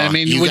just. Yeah.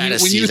 You got to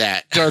see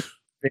that.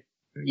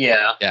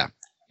 Yeah,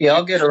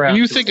 I'll get around.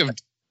 When you think of.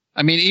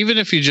 Even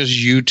if you just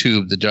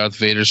YouTube the Darth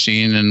Vader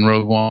scene in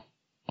Rogue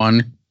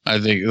One, I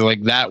think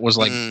like that was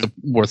like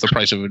worth the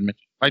price of admission.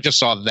 If I just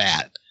saw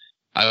that,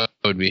 I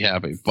would be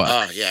happy.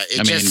 But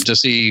to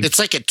see it's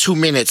like a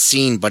 2-minute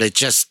scene, but it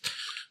just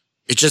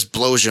it just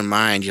blows your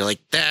mind. You're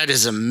like, that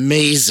is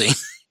amazing.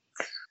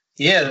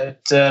 Yeah,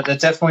 that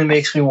definitely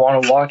makes me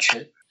want to watch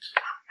it.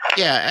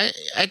 Yeah,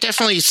 I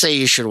definitely say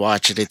you should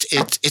watch it.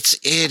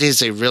 It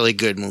is a really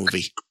good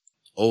movie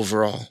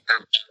overall.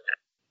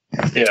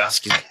 Yeah.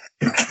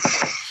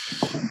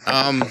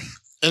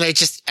 And I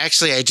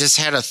just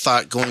had a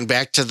thought going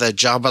back to the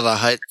Jabba the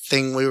Hutt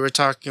thing we were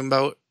talking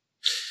about.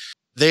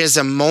 There's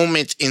a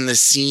moment in the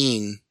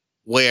scene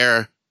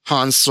where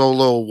Han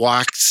Solo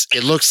walks.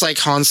 It looks like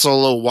Han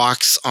Solo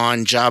walks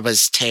on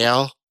Jabba's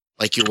tail,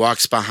 like he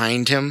walks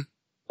behind him.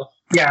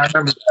 Yeah, I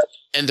remember that.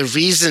 And the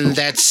reason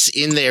that's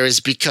in there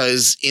is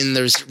because in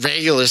the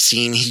regular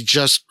scene,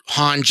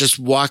 Han just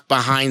walked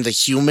behind the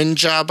human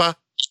Jabba.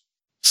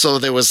 So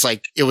it was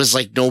like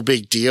no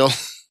big deal.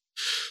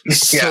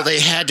 So they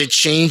had to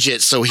change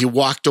it. So he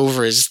walked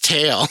over his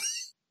tail.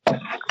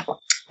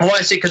 Well,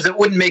 I see, because it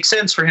wouldn't make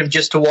sense for him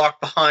just to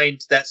walk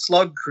behind that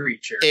slug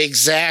creature.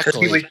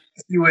 Exactly.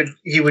 He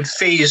would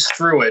phase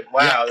through it.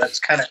 Wow, that's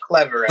kind of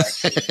clever,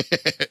 actually.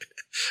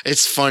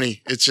 It's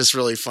funny. It's just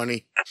really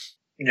funny.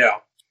 Yeah.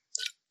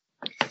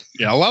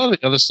 Yeah, a lot of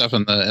the other stuff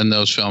in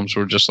those films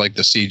were just like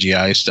the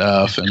CGI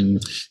stuff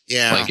and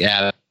like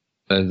added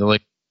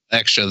like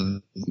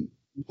extra,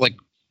 like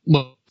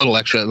little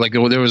extra. Like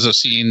there was a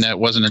scene that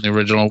wasn't in the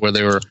original where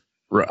they were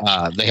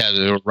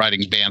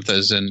riding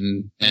banthas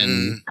and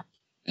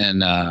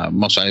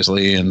Mos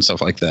Eisley and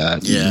stuff like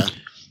that. Yeah,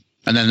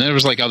 and then there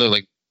was like other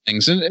like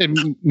things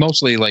and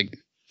mostly like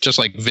just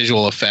like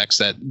visual effects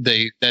that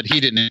he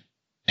didn't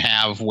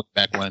have way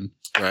back when.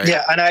 Right.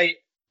 Yeah, and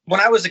when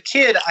I was a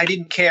kid, I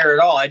didn't care at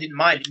all. I didn't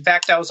mind. In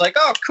fact, I was like,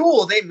 "Oh,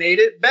 cool! They made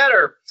it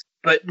better."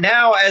 But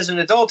now, as an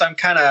adult, I'm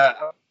kind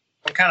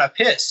of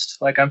pissed.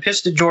 Like, I'm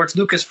pissed at George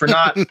Lucas for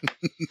not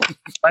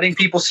letting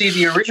people see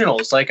the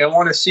originals. Like, I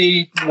want to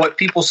see what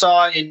people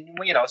saw in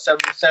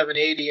 77,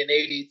 80, and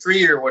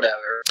 83 or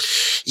whatever.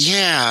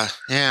 Yeah.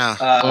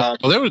 Well,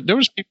 there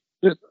was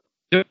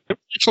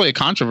actually a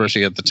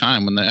controversy at the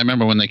time I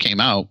remember when they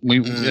came out.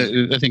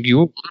 I think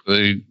you,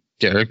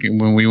 Derek,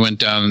 when we went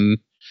down.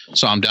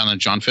 Saw him down at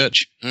John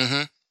Fitch.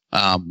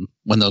 Mm-hmm.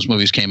 When those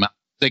movies came out,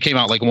 they came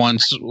out like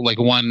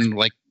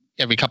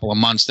every couple of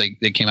months.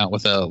 They came out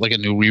with a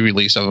new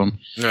re-release of them.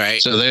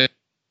 Right. So they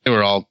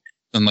were all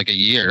in like a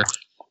year.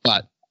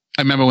 But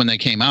I remember when they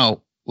came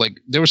out, like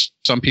there was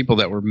some people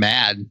that were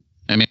mad.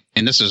 I mean,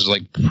 and this is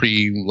like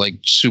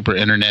super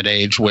internet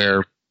age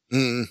where,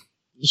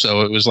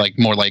 so it was like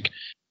more like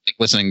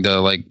listening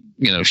to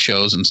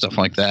shows and stuff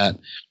like that.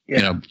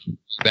 Yeah.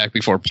 Back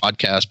before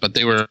podcast, but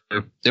they were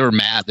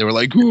mad. They were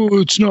like, "Oh,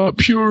 it's not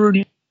pure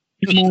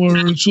anymore.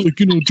 It's like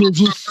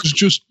George Lucas is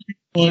just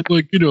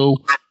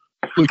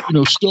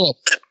stop.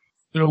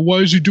 Why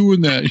is he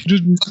doing that? He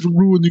didn't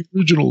ruin the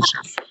originals."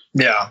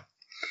 Yeah.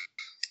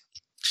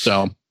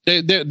 So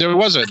there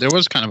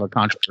was kind of a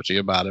controversy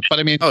about it, but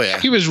I mean,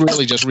 he was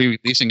really just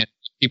re-releasing it.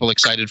 People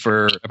excited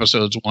for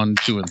episodes 1,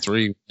 2, and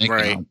 3.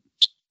 Right.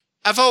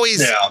 I've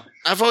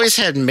always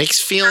had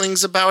mixed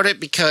feelings about it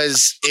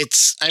because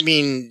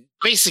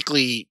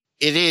basically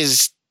it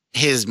is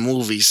his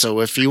movie.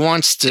 So if he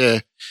wants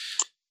to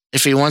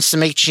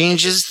make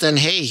changes, then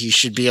hey, he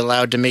should be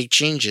allowed to make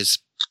changes.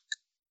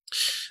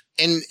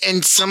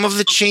 And some of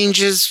the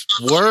changes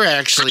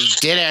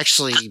did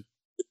actually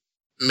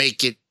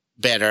make it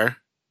better.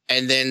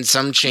 And then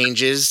some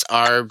changes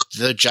are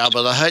the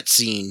Jabba the Hutt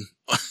scene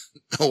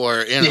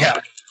or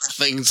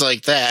things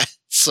like that.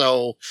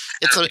 So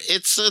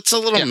it's a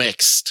little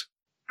mixed.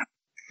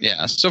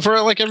 Yeah. So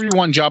for like every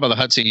one Jabba the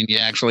Hutt scene, you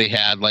actually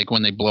had like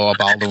when they blow up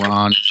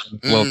Alderaan,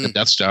 blow up the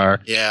Death Star.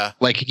 Yeah.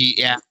 Like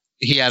he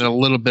had a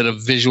little bit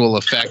of visual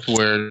effect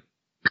where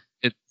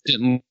it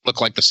didn't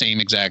look like the same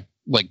exact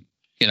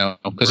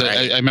because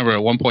I remember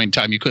at one point in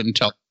time you couldn't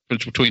tell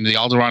between the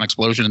Alderaan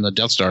explosion and the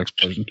Death Star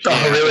explosion.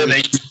 Oh, really?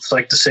 It's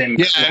like the same.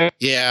 Yeah.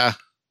 Yeah.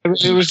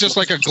 It was just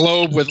like a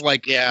globe with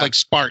like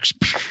sparks.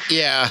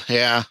 Yeah.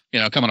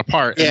 Coming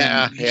apart.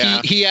 Yeah.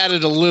 He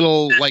added a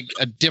little like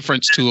a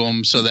difference to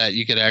him so that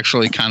you could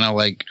actually kind of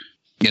like,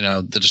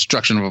 the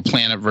destruction of a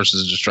planet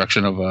versus the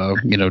destruction of a,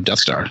 Death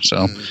Star.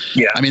 So,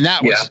 I mean,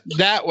 that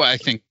I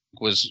think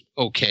was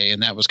okay.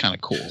 And that was kind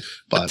you know,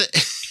 but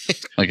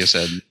like I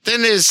said,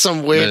 then there's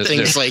some weird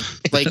things like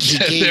he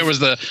gave, there was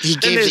the, he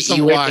gave the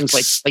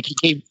Ewoks, like he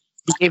gave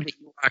the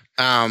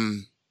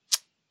Ewok,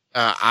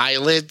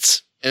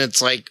 eyelids. And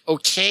it's like,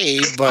 okay,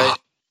 but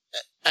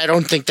I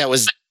don't think that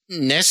was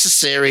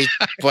necessary,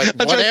 but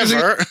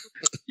whatever.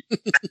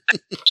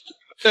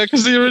 Yeah,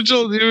 because the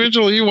original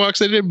Ewoks,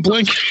 they didn't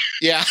blink.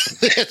 Yeah,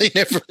 they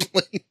never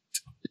blinked.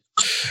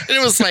 And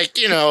it was like,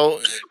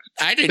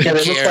 I didn't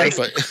care,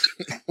 but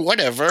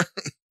whatever.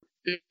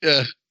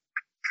 Yeah.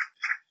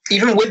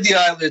 Even with the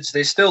eyelids,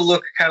 they still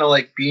look kind of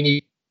like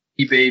Beanie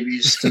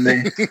Babies to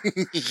me.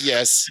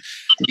 Yes.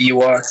 The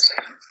Ewoks.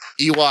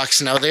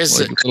 Now there's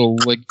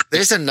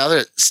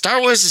another.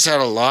 Star Wars has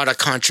had a lot of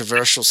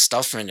controversial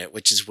stuff in it,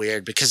 which is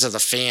weird because of the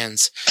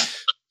fans.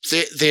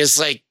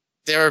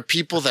 There are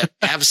people that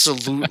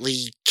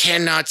absolutely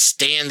cannot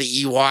stand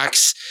the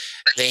Ewoks.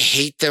 They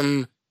hate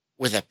them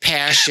with a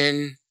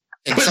passion.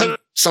 And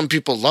some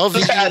people love the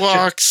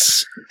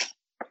Ewoks.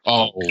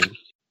 Oh,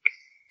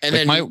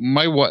 And like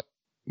then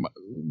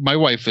my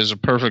wife is a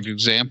perfect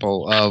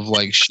example of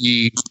like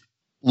she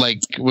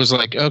was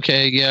like,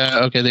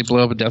 okay, they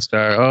blow up a Death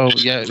Star. Oh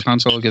yeah, Han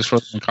Solo gets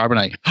frozen in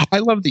carbonite. I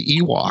love the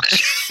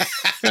Ewoks.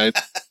 I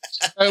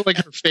like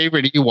her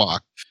favorite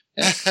Ewok.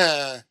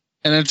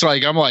 And it's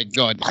like I'm like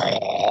going.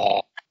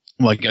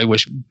 I'm like, I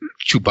wish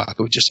Chewbacca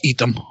would just eat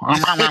them.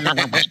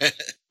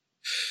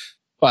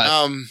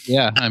 But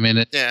yeah, I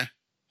mean, yeah.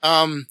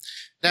 Now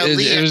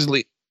it was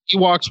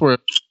Ewoks were.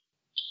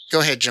 Go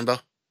ahead, Jimbo.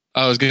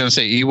 I was going to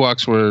say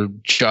Ewoks were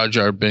Jar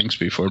Jar Binks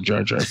before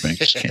Jar Jar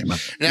Binks came out.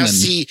 Now,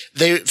 see,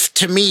 they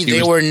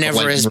were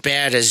never as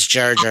bad as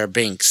Jar Jar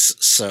Binks.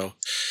 So,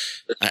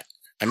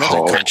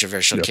 another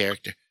controversial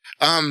character.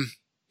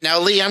 Now,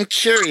 Lee, I'm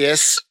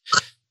curious.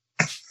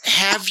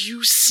 Have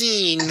you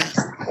seen,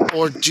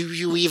 or do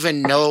you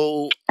even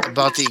know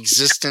about the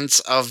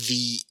existence of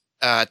the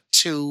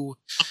 2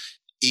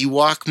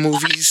 Ewok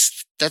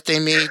movies that they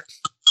made?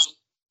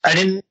 I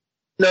didn't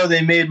know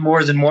they made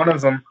more than one of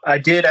them. I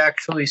did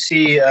actually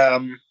see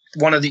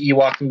one of the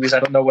Ewok movies. I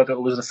don't know whether it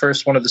was the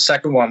first one or the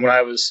second one when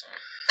I was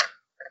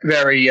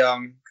very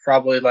young,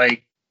 probably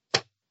like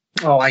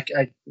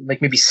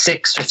maybe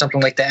 6 or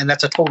something like that. And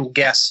that's a total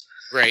guess.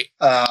 Right.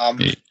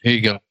 Here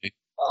you go.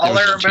 All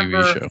I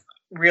remember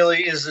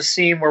really is the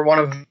scene where one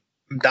of them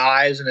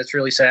dies, and it's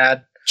really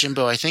sad.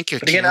 Jimbo, I think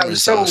your camera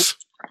is off.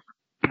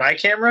 My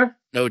camera?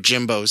 No,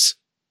 Jimbo's.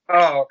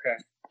 Oh, okay.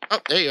 Oh,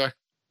 there you are.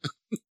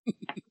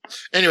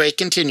 Anyway,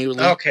 continue,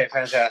 Lee. Okay,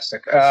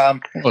 fantastic.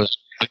 Want to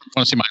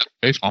see my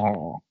face?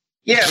 Oh.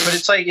 Yeah, but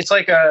it's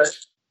like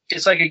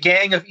a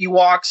gang of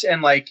Ewoks,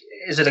 and like,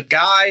 is it a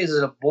guy? Is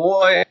it a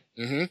boy?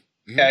 Mm-hmm.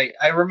 Okay,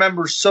 I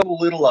remember so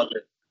little of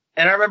it,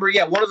 and I remember,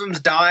 one of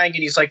them's dying,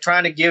 and he's like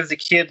trying to give the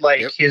kid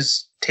like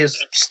his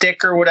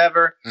stick or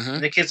whatever,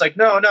 and the kid's like,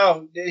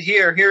 no,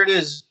 here it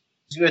is,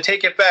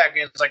 take it back,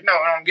 and it's like, no,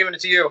 I'm giving it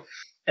to you,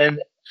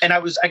 and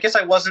I guess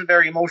I wasn't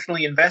very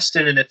emotionally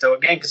invested in it though,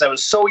 again, because I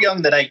was so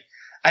young that I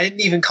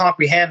didn't even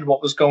comprehend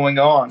what was going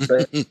on.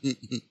 But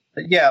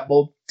yeah,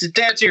 well, to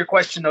answer your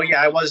question, though,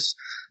 I was,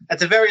 at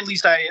the very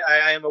least,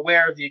 I am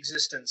aware of the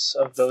existence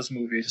of those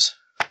movies.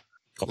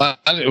 Well,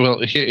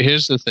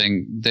 here's the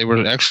thing. They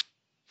were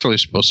actually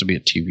supposed to be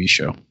a TV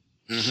show.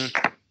 Mm-hmm.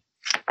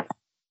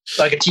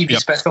 Like a TV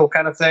special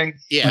kind of thing?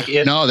 Yeah.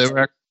 No, they were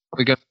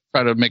actually going to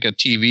try to make a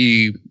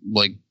TV,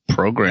 like,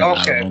 program.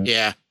 Okay.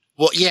 Yeah.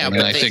 Well, yeah, and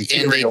but I think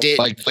they did.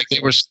 Like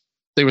they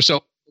were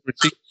so...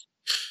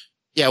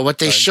 Yeah, what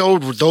they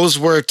showed, those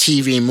were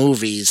TV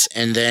movies,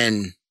 and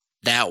then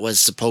that was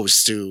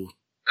supposed to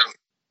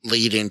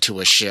lead into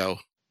a show.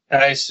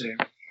 I see.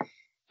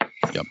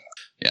 Yep.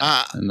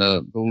 Yeah. And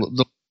the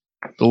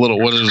little,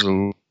 what is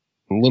the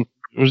little,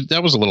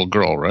 that was a little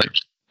girl, right?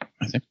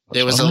 I think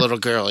there was a little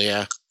girl.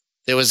 Yeah.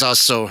 There was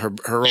also her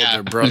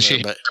older brother,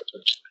 she had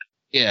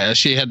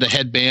the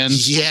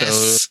headband.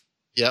 Yes.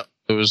 So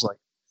it was like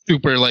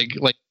super, like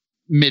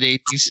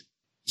mid-80s.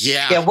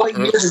 Yeah. Yeah. What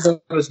year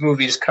did those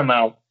movies come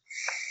out?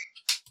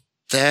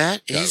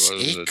 That is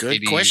a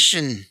good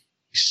question.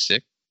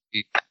 86?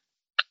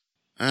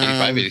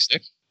 85,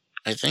 86?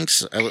 I think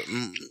so.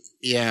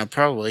 Yeah,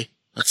 probably.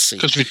 Let's see.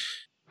 Because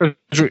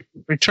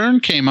Return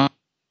came out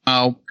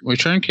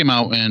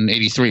in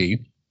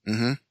 83.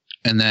 Mm-hmm.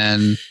 And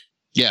then,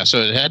 so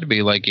it had to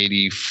be like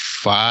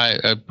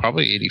 85,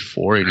 probably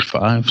 84,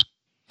 85.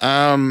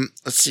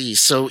 Let's see.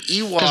 So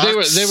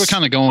Ewoks. They were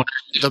kind of going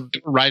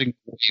riding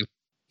the wave.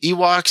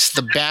 Ewoks,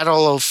 The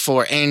Battle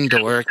for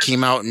Endor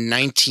came out in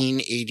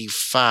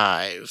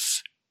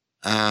 1985.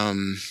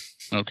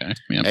 Okay.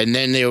 Yep. And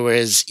then there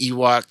was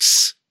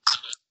Ewoks,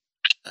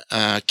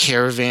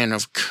 Caravan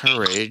of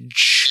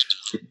Courage.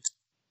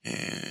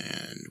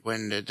 And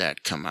when did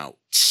that come out?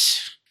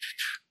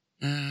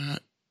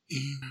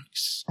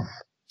 Ewoks.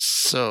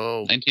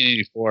 So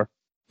 1984.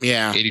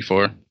 Yeah.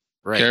 84.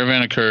 Right.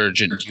 Caravan of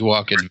Courage and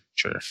Ewok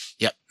Adventure.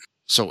 Yep.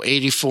 So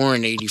 84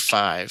 and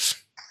 85.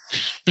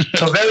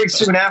 So very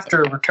soon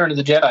after Return of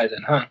the Jedi,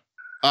 then, huh?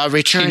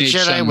 Return of the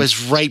Jedi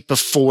was right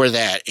before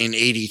that in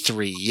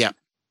 83. Yep.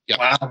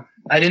 Wow.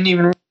 I didn't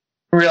even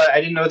realize.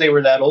 I didn't know they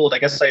were that old. I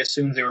guess I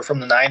assumed they were from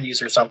the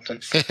 90s or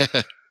something.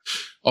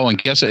 Oh,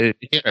 and guess here,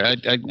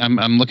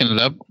 I'm looking it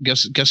up.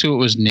 Guess who it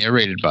was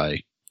narrated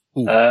by?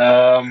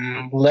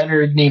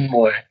 Leonard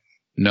Nimoy.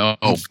 No,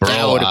 Burl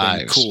that would have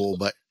been Ives. cool,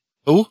 but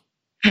who?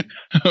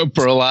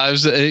 Burl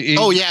Ives.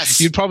 Oh yes,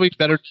 you'd probably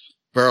better.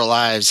 Burl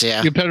Ives,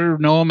 yeah. You better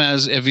know him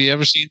as. Have you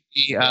ever seen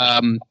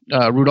the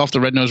Rudolph the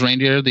Red-Nosed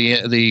Reindeer?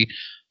 The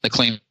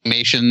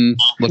claymation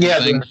looking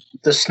thing.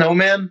 The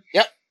snowman.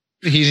 Yep.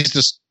 He's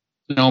the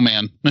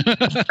snowman.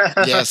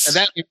 Yes. And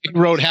that he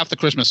wrote half the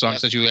Christmas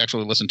songs that you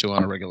actually listen to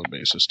on a regular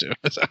basis too.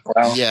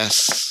 Wow.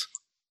 Yes.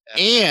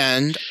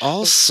 And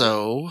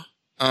also,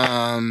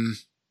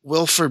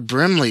 Wilford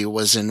Brimley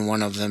was in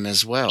one of them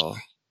as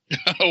well.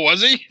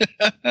 Was he?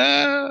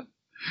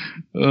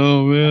 Oh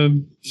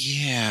man.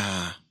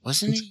 Yeah.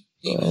 Wasn't he?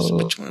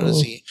 Which one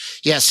was he?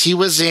 Yes, he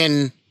was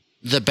in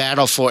The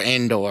Battle for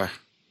Endor.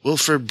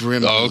 Wilford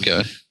Brimley. Oh,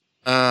 okay.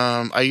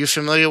 Are you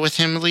familiar with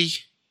him, Lee?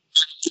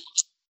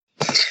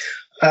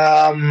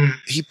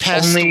 He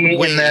passed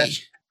away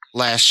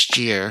last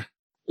year.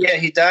 Yeah,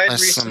 he died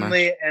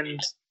recently, summer. And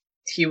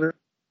he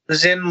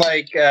was in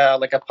like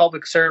a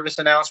public service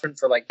announcement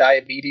for like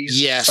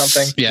diabetes or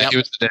something. Yeah, yep. he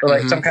was or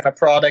like some kind of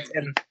product.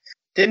 And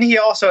didn't he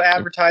also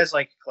advertise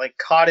like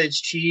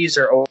cottage cheese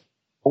or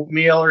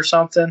oatmeal or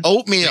something?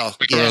 Oatmeal.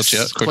 Quaker Oats,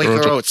 yeah.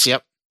 Quaker Oats,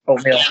 yep.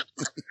 Oatmeal.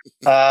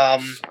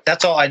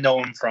 That's all I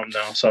know him from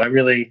though. So I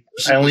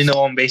only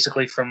know him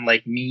basically from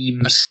like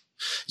memes.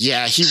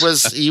 Yeah, he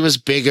was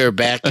bigger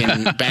back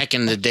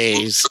in the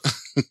days.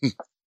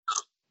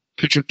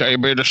 Teaching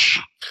diabetes.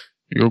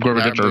 You're going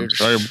to get your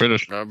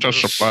diabetes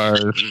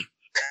testifies.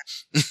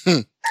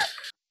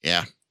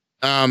 Yeah.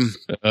 And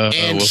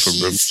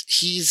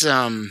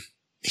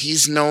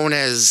he's known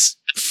as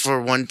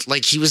for one,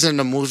 like he was in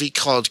a movie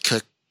called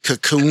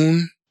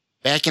Cocoon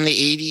back in the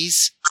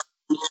 80s.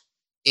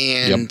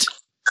 And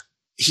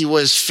he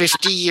was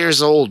 50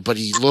 years old, but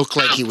he looked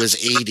like he was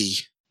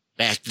 80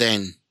 back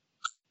then.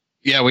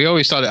 Yeah, we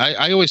always thought.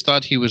 I always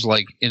thought he was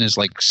like in his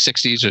like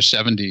 60s or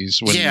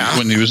 70s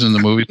when he was in the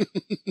movie,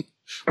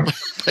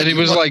 and he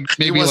was like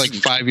maybe like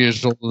 5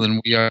 years older than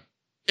we are.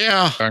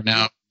 Yeah, are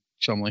now,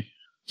 Chumley.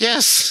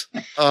 Yes.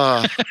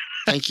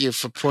 Thank you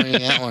for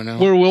pointing that one out.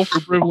 We're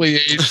Wilford Brimley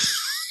age.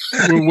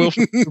 We're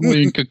Wilford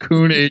Brimley in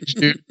Cocoon age,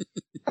 dude.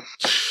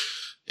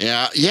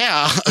 Yeah.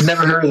 I've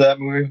never heard of that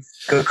movie.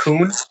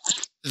 Cocoon.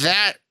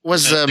 That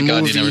was a movie.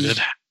 God, you never did.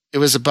 It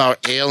was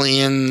about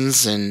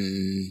aliens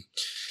and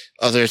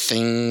other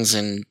things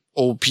and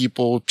old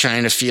people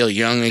trying to feel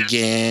young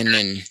again,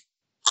 and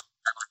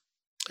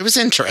it was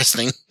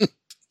interesting.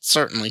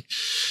 Certainly.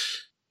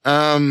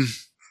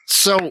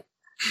 So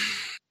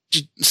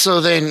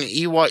then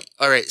Ewok.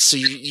 All right. So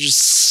you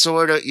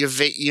sort of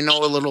you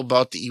know a little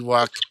about the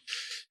Ewok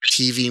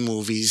TV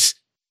movies.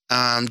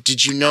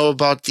 Did you know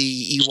about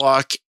the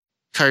Ewok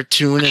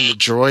cartoon and the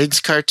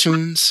Droids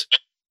cartoons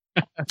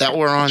that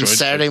were on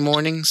Saturday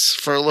mornings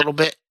for a little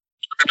bit?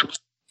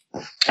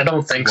 I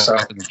don't think so.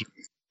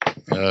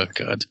 Oh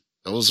God,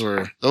 those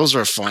were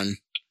fun.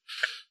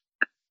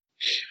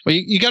 Well,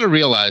 you got to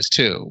realize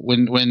too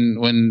when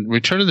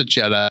Return of the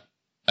Jedi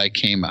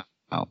came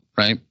out,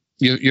 right?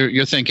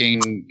 You're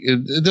thinking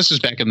this is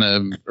back in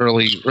the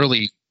early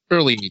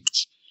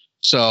 80s.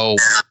 So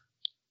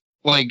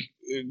like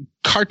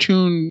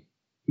cartoon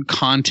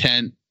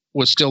content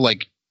was still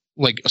like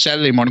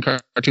Saturday morning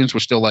cartoons were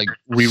still like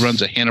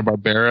reruns of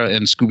Hanna-Barbera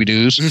and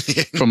Scooby-Doo's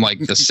from like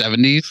the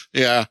 70s.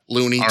 Yeah,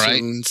 Looney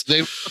Tunes.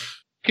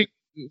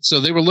 So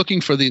they were looking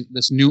for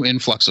this new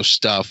influx of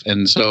stuff,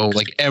 and so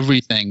like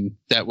everything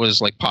that was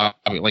like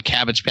popular, like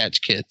Cabbage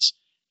Patch Kids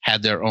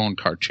had their own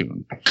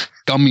cartoon.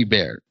 Gummy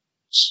Bears,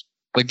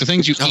 like the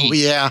things you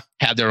eat,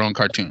 had their own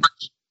cartoons.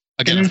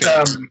 Again,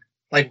 didn't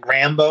like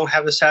Rambo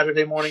have a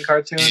Saturday morning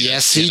cartoon?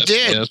 Yes, he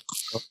did.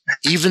 Yes.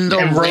 Even though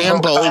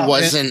Rambo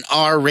was an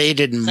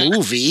R-rated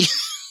movie.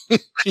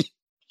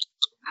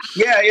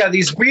 Yeah,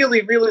 these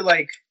really, really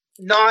like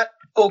not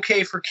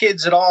okay for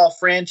kids at all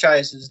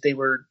franchises. They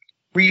were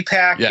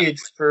repackaged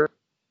for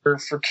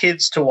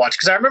kids to watch.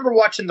 Because I remember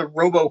watching the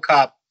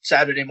RoboCop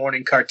Saturday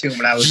morning cartoon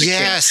when I was a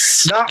kid.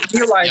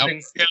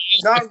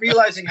 Not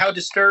realizing how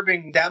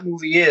disturbing that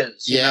movie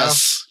is.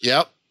 Yes.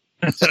 Yep.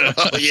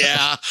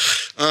 Yeah.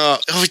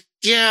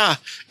 Yeah.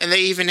 And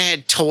they even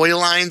had toy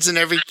lines and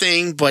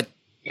everything, but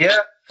even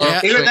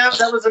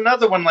that was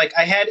another one. Like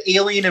I had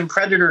Alien and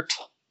Predator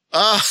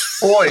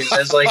toys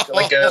as like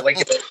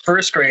a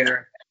first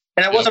grader,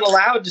 and I wasn't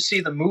allowed to see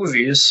the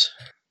movies.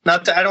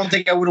 Not that I don't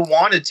think I would have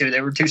wanted to. They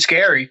were too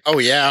scary. Oh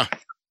yeah.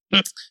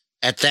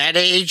 At that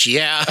age,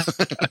 yeah.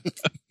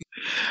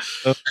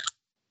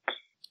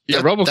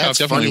 RoboCop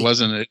definitely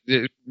wasn't.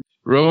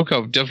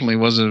 RoboCop definitely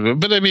wasn't.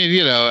 But I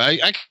mean,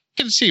 I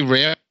can see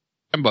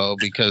Rambo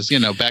because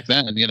back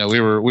then, we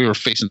were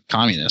facing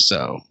communists,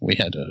 so we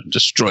had to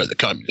destroy the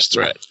communist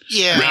threat.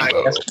 Yeah,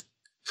 Rambo,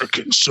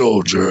 freaking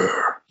soldier.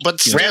 But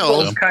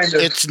still,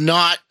 it's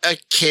not a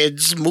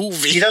kid's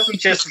movie. He doesn't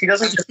just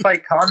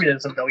fight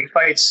communism though. He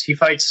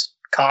fights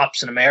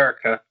cops in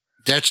America.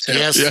 That's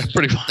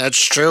pretty much.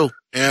 That's true.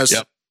 Yes.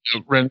 Yep.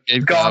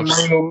 Renegade cops.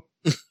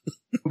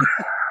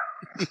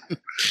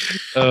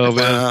 Oh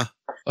man.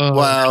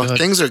 Wow, God.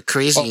 Things are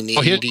crazy in the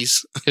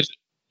 80s.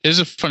 Here's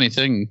a funny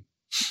thing.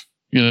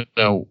 We're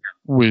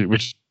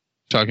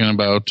talking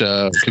about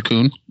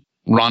Cocoon.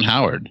 Ron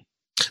Howard,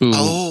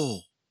 who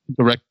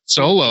directed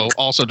Solo,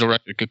 also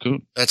directed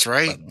Cocoon. That's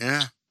right.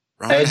 Yeah.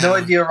 I had no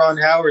idea Ron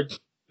Howard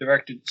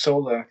directed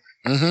Solo.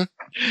 Mm-hmm.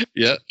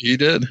 Yeah, he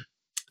did.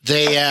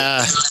 They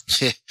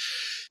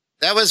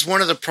that was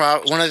one of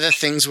the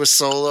things with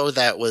Solo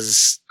there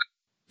was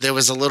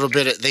a little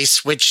bit they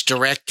switched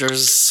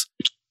directors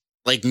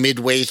like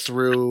midway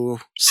through,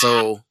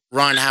 so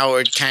Ron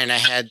Howard kind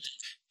of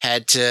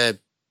had to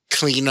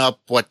clean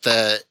up what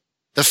the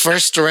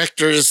first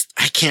directors,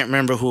 I can't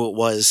remember who it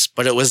was,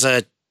 but it was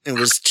a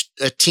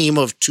team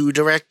of 2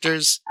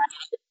 directors,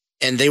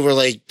 and they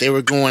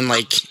were going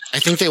like, I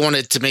think they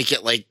wanted to make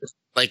it like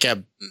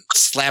a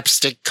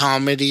slapstick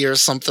comedy or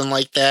something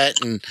like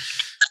that. And,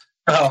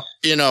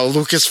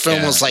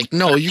 Lucasfilm was like,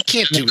 no, you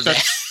can't do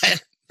that.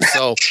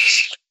 So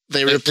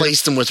they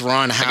replaced him with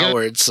Ron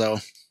Howard. So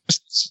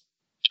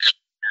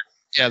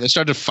yeah, they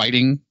started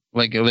fighting.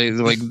 Like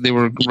they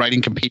were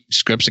writing competing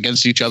scripts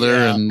against each other,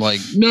 and like,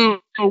 no,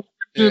 do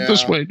it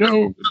this way, no,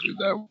 do it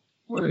that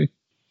way.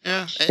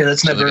 Yeah,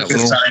 that's never a good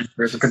sign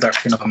for the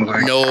production of a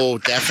movie. No,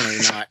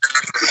 definitely not.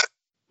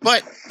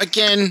 But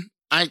again,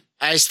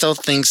 I still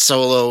think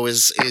Solo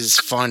is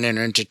fun and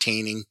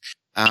entertaining.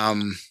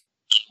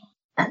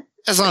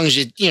 As long as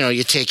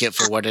you take it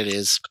for what it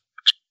is.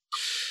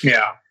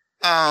 Yeah.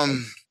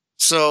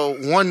 So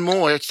one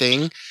more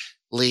thing,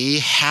 Lee,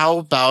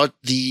 how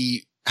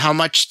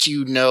much do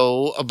you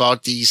know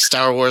about the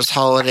Star Wars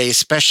Holiday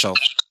Special?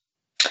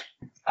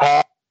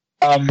 I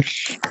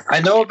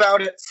know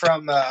about it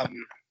from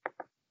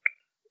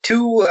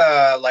two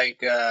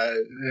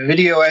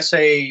video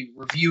essay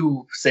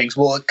review things.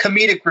 Well,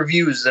 comedic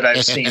reviews that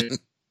I've seen of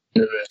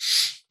it.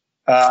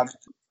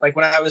 Like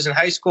when I was in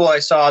high school, I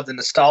saw the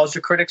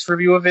Nostalgia Critics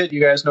review of it.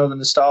 You guys know the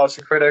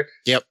Nostalgia Critic?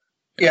 Yep.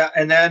 Yeah,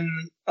 and then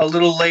a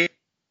little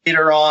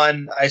later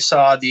on, I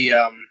saw the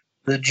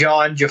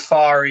John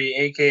Jafari,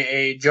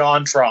 a.k.a.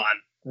 JonTron,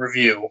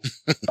 review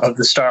of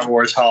the Star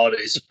Wars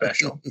Holiday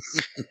Special.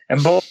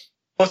 And both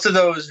of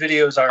those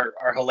videos are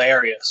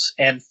hilarious.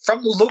 And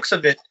from the looks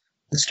of it,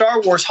 the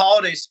Star Wars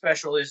Holiday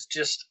Special is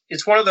just,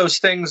 it's one of those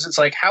things, it's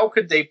like, how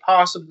could they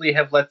possibly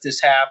have let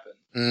this happen?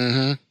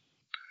 Mm-hmm.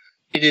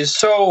 It is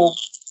so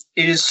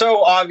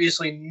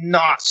obviously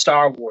not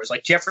Star Wars.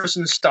 Like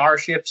Jefferson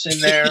Starship's in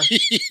there.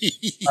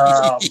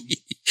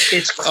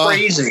 It's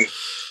crazy.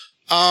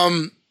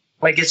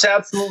 Like it's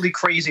absolutely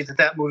crazy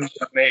that movie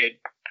got made.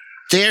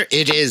 There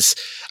it is.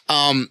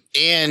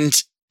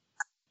 And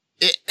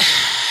it,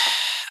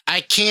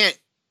 I can't.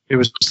 It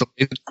was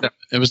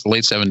the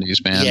late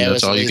 70s, man. Yeah,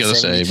 that's all you gotta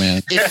 70s. say,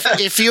 man.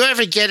 If you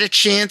ever get a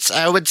chance,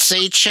 I would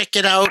say check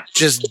it out.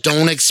 Just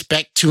don't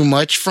expect too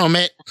much from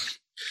it.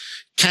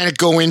 Kind of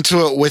go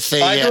into it with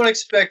a. I don't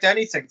expect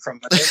anything from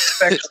it.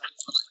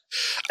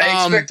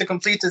 I expect a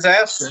complete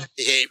disaster.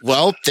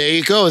 Well, there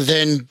you go.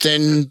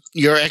 Then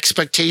your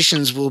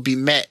expectations will be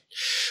met.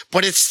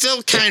 But it's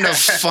still kind of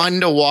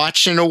fun to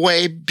watch in a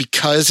way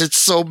because it's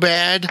so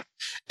bad,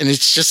 and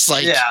it's just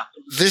like,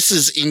 this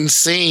is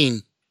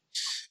insane.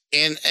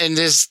 And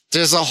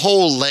there's a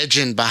whole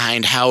legend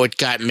behind how it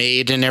got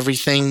made and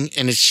everything,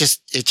 and it's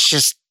just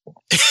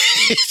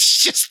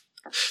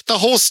the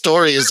whole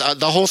story is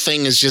the whole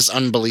thing is just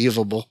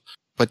unbelievable.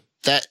 But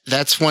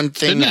that's one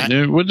thing.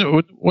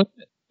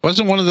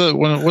 Wasn't one of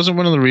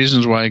the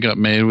reasons why it got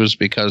made was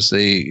because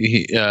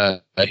he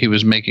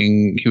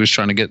was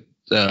trying to get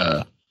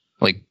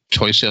like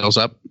toy sales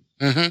up.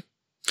 Mm-hmm.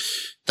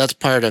 That's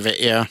part of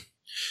it, yeah.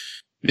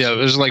 Yeah, it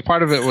was like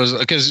part of it was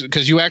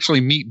because you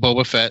actually meet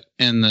Boba Fett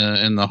in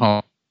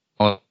the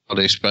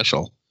holiday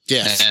special.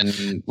 Yes,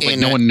 and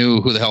no one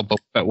knew who the hell Boba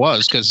Fett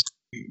was because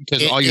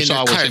all you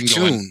saw was him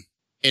going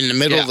in the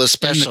middle of the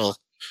special.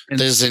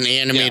 There's an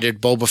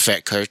animated Boba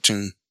Fett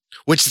cartoon,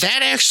 which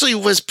that actually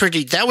was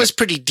pretty. That was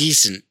pretty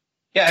decent.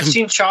 Yeah, I've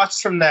seen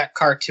shots from that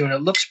cartoon.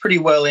 It looks pretty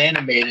well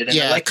animated, and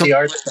I like the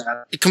art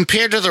style.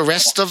 Compared to the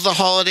rest of the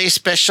holiday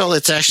special,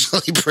 it's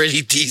actually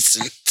pretty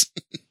decent.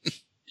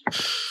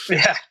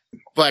 Yeah.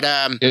 But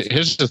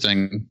here's the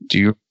thing: do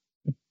you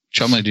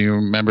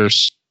remember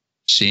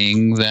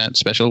seeing that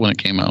special when it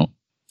came out?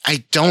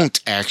 I don't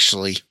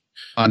actually.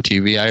 On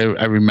TV,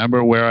 I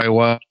remember where I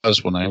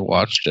was when I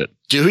watched it.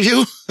 Do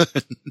you?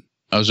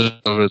 I was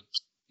over.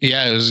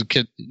 Yeah, it was a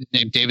kid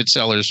named David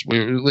Sellers.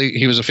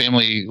 He was a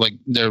family, like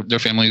their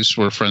families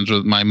were friends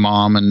with my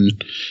mom and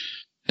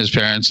his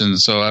parents, and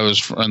so I was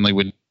friendly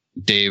with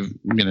Dave.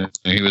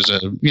 He was a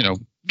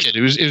kid.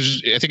 It was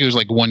I think he was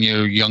like 1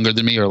 year younger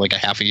than me, or like a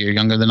half a year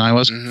younger than I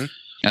was. Mm-hmm.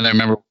 And I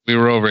remember we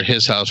were over at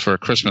his house for a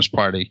Christmas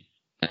party,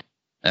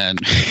 and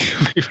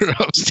we were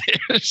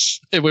upstairs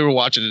and we were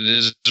watching it in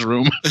his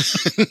room.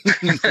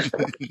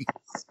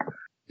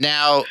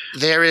 Now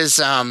there is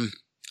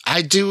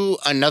I do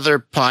another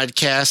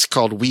podcast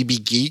called We Be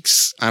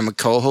Geeks. I'm a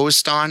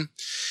co-host on,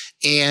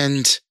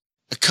 and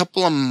a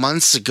couple of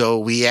months ago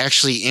we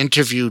actually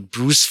interviewed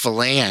Bruce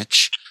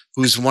Valanche,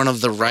 who's one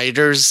of the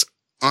writers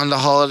on the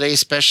holiday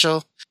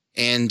special.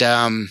 And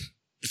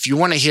if you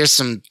want to hear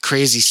some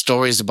crazy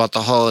stories about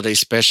the holiday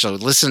special,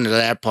 listen to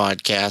that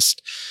podcast.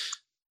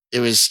 It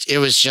was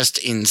just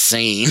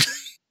insane.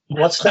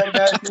 What's that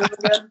guy's name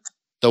again?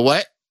 The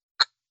what?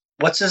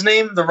 What's his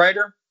name? The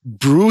writer?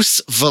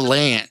 Bruce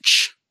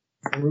Valanche.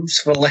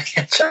 Bruce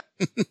Valanche.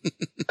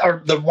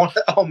 Or the one,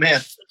 oh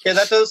man. Yeah,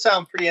 that does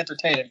sound pretty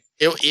entertaining.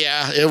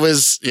 It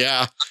was.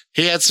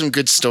 He had some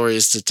good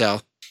stories to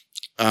tell.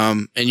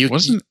 And you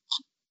isn't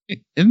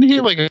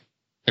he like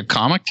a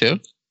comic too?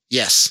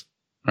 Yes.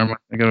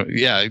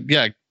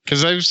 Yeah.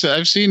 Because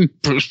I've seen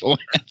Bruce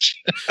Valanche.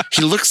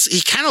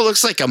 He kind of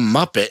looks like a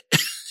Muppet.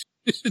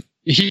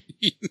 He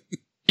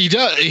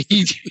does.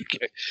 He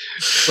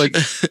like,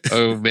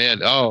 oh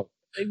man. Oh,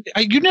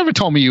 You never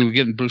told me you were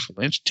getting Bruce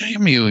Willis.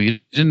 Damn you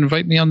didn't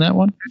invite me on that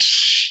one.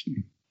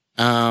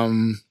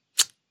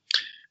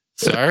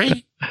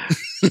 Sorry.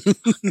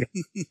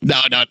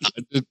 No.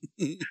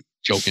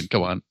 Joking.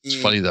 Come on,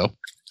 it's funny though.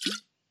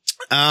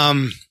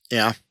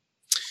 Yeah,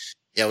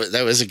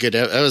 that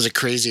was a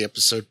crazy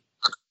episode.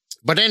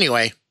 But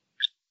anyway,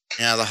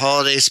 yeah, the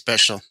holiday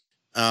special.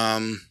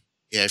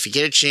 Yeah, if you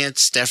get a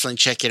chance, definitely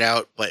check it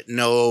out. But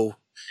no,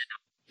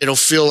 it'll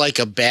feel like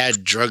a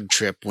bad drug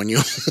trip when you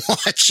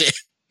watch it.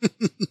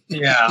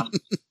 Yeah.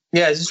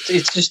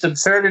 It's just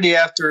absurdity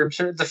after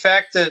absurd. The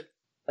fact that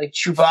like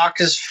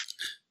Chewbacca's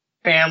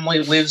family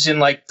lives in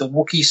like the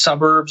Wookiee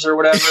suburbs or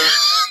whatever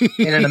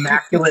in an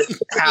immaculate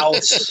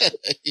house.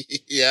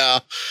 Yeah,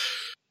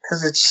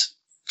 because it's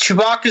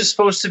Chewbacca's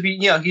supposed to be,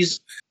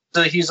 he's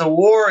a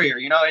warrior,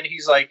 and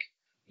he's like.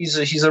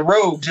 He's a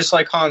rogue, just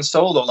like Han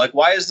Solo. Like,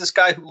 why is this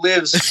guy who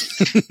lives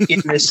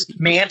in this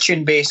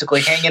mansion basically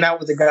hanging out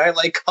with a guy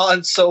like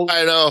Han Solo?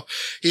 I know.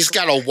 He's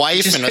got a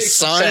wife and a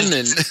son,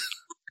 and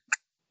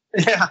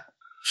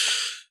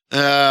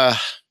yeah.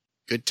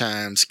 Good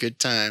times.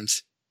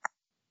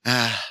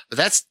 But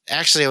that's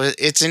actually,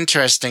 it's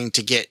interesting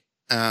to get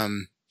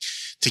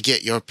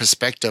your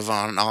perspective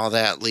on all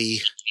that,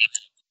 Lee.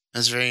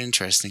 That's very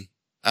interesting.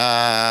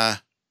 Was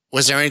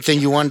there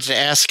anything you wanted to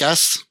ask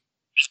us?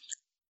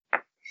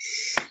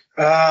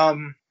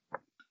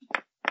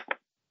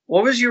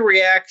 What was your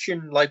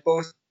reaction, like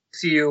both of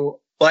you?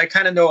 Well, I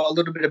kind of know a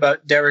little bit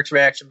about Derek's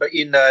reaction, but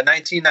in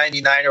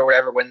 1999 or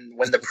whatever, when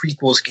the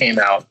prequels came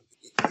out.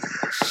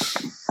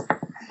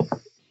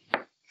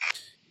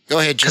 Go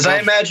ahead, because I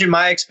imagine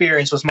my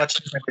experience was much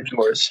different than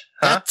yours.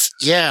 Huh?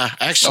 Yeah,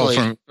 actually,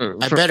 I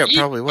bet it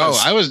probably was.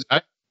 Oh,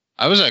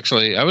 I was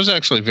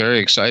actually very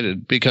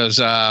excited because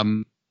like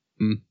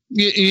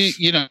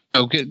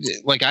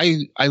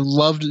I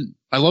loved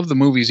the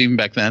movies even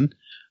back then.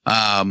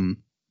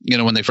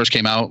 When they first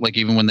came out, like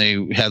even when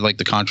they had like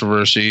the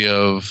controversy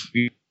of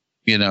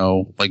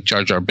like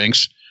Jar Jar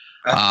Binks,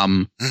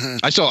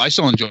 I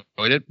still enjoyed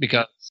it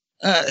because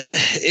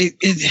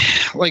it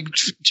like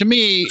to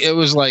me it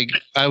was like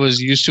I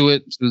was used to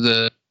it through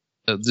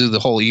the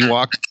whole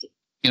Ewok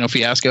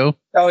fiasco.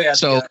 Oh yeah.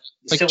 So yeah.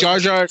 like Jar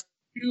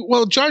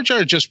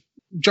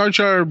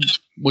Jar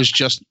was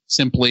just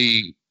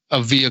simply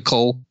a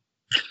vehicle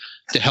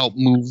to help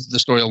move the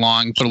story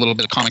along, put a little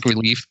bit of comic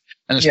relief.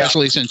 And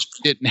especially since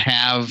you didn't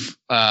have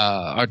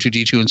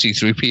R2-D2 and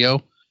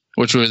C-3PO,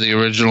 which were the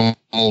original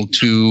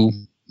two,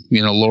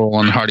 Laurel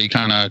and Hardy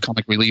kind of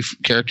comic relief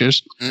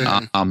characters.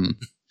 Mm-hmm.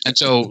 And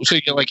so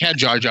you like had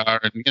Jar Jar,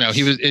 and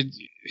he was,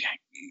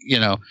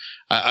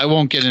 I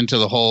won't get into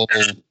the whole,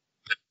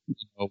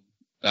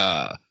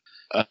 the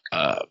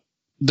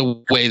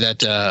way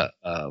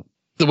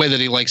that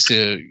he likes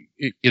to,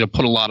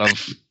 put a lot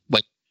of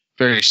like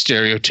very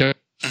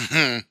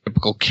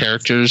stereotypical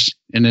characters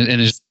in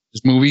his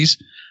movies.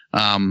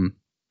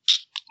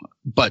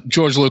 But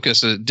George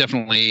Lucas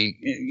definitely,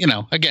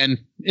 again,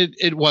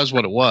 it was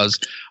what it was,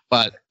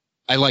 but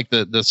I like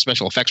the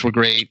special effects were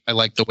great. I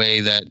like the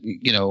way that,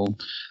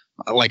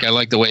 I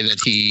like the way that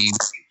he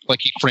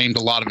framed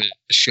a lot of his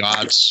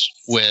shots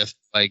with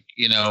like,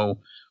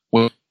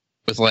 with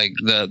like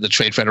the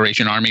Trade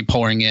Federation army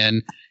pouring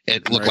in.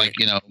 It looked like,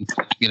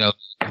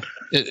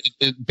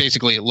 it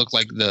basically it looked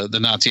like the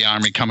Nazi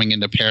army coming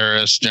into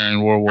Paris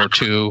during World War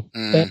II.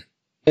 Mm.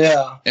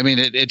 Yeah. I mean,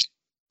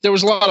 there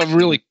was a lot of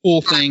really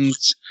cool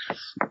things,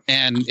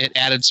 and it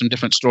added some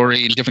different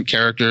story and different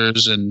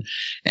characters and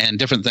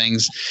different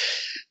things.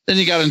 Then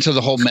you got into the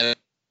whole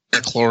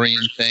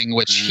midichlorian thing,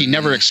 which he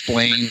never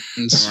explains,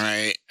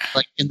 right?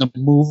 Like in the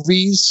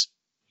movies,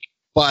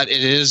 but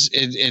it is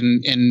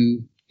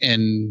in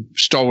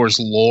Star Wars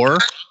lore.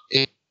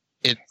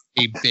 It's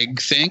a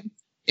big thing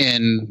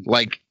in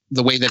like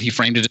the way that he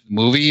framed it in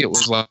the movie. It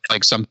was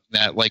like something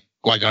that like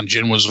Qui-Gon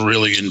Jinn was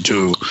really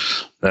into.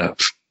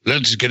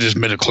 Let's get his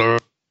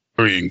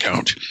midichlorian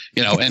count,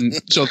 and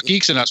so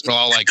Geeks and us were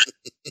all like,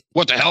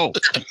 what the hell?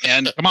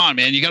 And come on,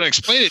 man, you got to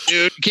explain it,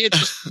 dude. You can't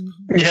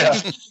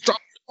just drop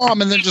the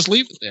bomb and then just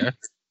leave it there.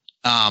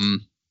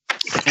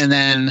 And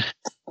then,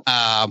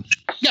 I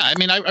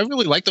mean, I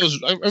really like those.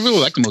 I really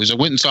like the movies. I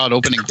went and saw it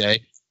opening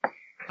day,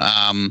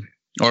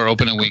 or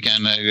opening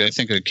weekend. I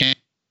think it came.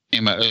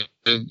 I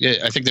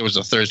think there was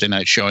a Thursday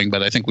night showing,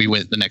 but I think we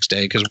went the next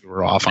day because we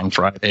were off on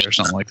Friday or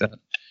something like that.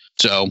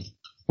 So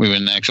we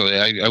went I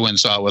went and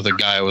saw it with a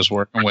guy I was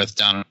working with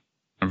down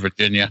in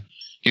Virginia.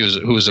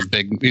 Who was a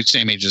big,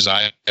 same age as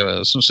I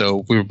was.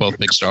 So we were both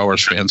big Star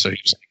Wars fans. So he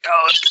was like,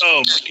 "Oh, let's go,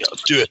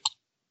 let's do it."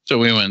 So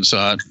we went and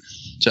saw it.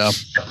 So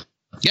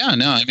yeah,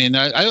 no, I mean,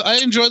 I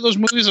enjoy those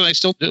movies, and I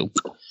still do.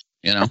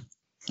 I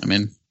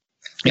mean,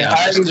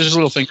 there's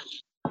little things.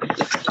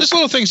 There's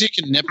little things you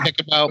can nitpick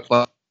about,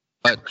 but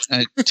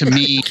to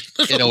me,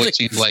 it always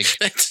seemed like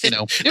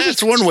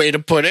that's one way to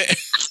put it.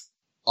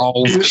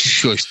 Oh,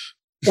 shush.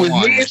 With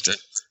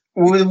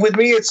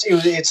me,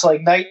 it's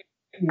like night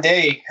and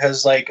day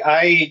because like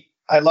I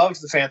I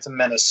loved The Phantom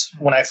Menace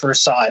when I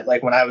first saw it,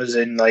 like when I was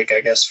in, like, I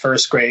guess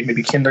first grade,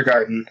 maybe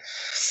kindergarten.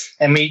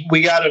 And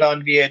we got it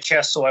on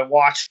VHS, so I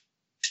watched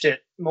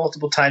it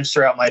multiple times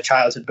throughout my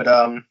childhood. But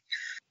I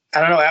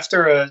don't know,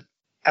 after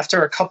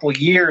a couple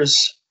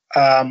years,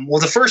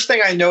 the first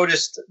thing I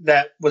noticed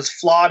that was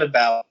flawed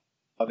about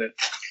it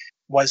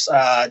was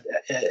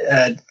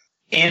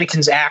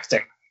Anakin's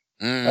acting.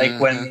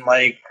 Mm-hmm.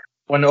 Like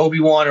when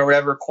Obi-Wan or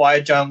whatever,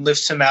 Qui-Gon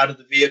lifts him out of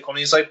the vehicle and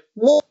he's like,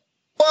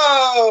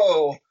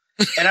 whoa!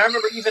 And I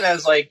remember even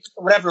as like,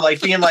 whatever,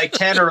 like being like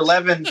 10 or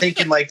 11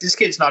 thinking like, this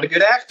kid's not a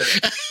good actor.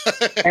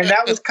 And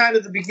that was kind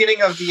of the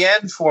beginning of the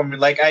end for me.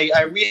 Like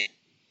I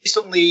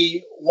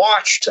recently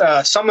watched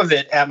some of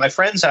it at my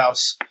friend's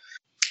house.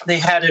 They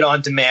had it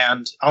on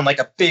demand on like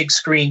a big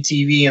screen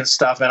TV and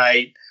stuff. And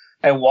I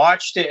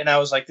watched it and I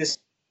was like, this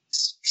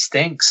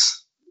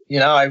stinks. You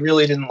know, I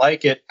really didn't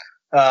like it.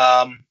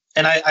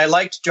 And I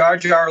liked Jar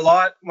Jar a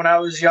lot when I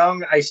was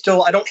young. I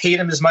don't hate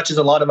him as much as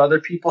a lot of other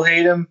people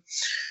hate him.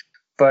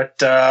 But,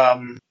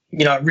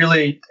 you know,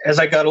 really, as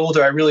I got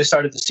older, I really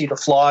started to see the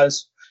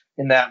flaws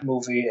in that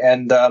movie.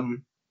 And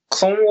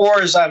Clone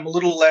Wars, I'm a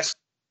little less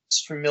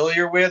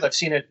familiar with. I've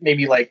seen it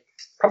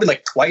probably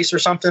like twice or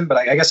something, but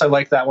I guess I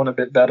like that one a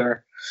bit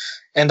better.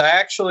 And I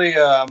actually,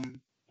 I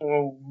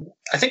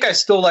think I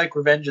still like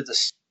Revenge of the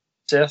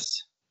Sith.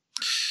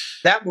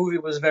 That movie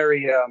was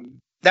very,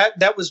 that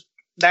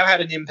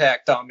had an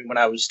impact on me when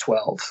I was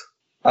 12.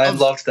 I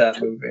loved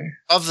that movie.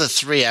 Of the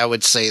three, I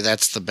would say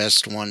that's the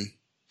best one.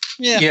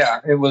 Yeah,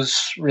 it was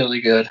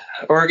really good.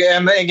 Or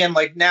again,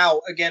 like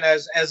now, again,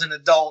 as an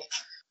adult,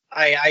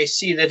 I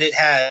see that it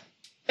had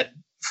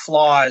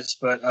flaws,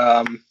 but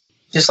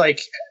just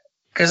like,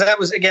 because that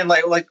was, again,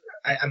 like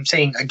I'm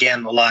saying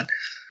again a lot.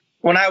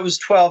 When I was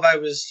 12,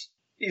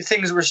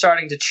 things were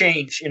starting to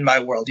change in my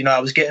world. You know, I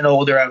was getting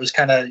older. I was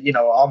kind of, you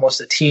know,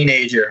 almost a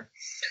teenager.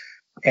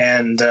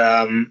 And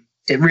the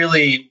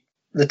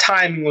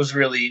timing was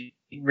really,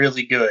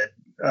 really good.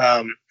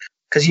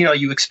 Because, you know,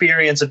 you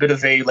experience a bit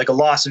of a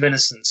loss of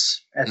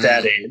innocence at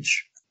that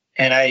age.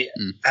 And I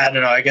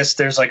don't know, I guess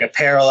there's like a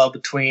parallel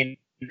between,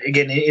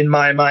 again, in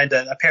my mind,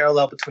 a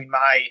parallel between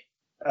my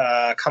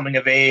coming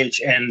of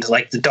age and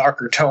like the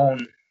darker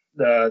tone,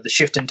 the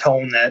shift in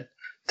tone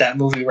that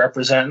movie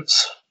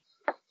represents.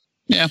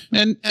 Yeah,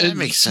 and that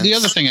makes sense. The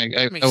other thing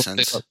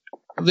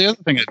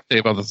I'd say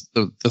about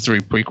the three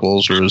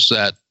prequels was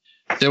that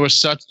there was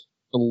such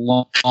a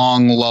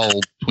long lull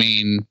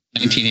between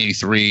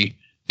 1983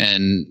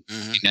 and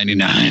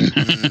 1999.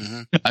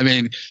 Mm-hmm. I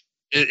mean,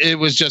 it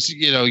was just,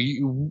 you know,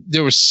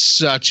 there was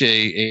such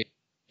a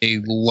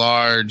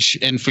large,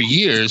 and for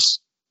years,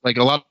 like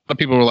a lot of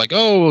people were like,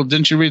 "Oh, well,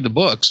 didn't you read the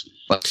books?"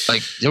 But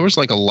like there was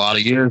like a lot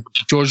of years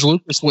George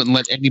Lucas wouldn't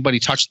let anybody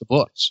touch the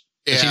books.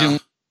 Yeah. He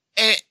didn't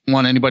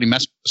want anybody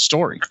messing with the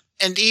story.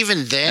 And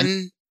even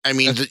then, I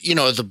mean,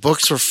 the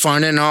books were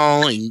fun and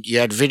all, and you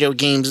had video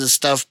games and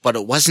stuff, but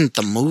it wasn't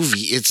the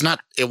movie.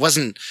 It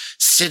wasn't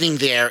sitting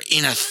there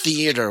in a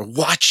theater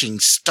watching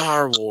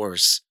Star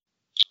Wars.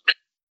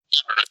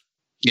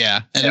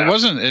 Yeah. And it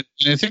wasn't,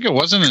 I think it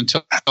wasn't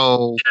until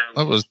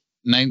what was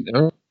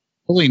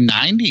early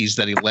 90s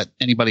that he let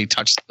anybody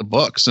touch the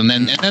books. And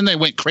then they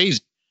went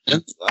crazy.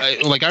 And I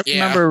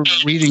remember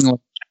reading a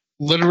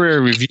literary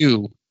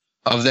review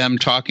of them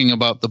talking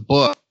about the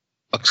book.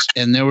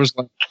 And there was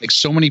like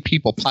so many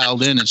people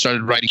piled in and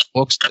started writing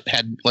books that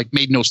had like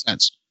made no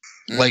sense.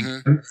 Like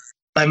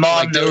my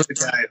mom knows the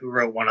guy who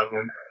wrote one of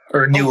them,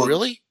 or knew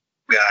really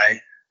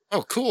guy.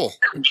 Oh, cool.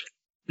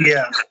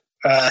 Yeah,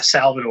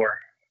 Salvador.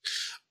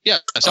 Yeah,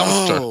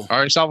 Salvatore. All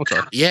right,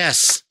 Salvatore.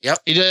 Yes. Yep.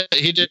 He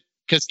did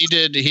because he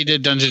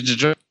did Dungeons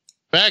and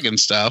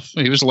Dragons stuff.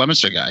 He was a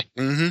Leominster guy.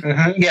 Mm-hmm.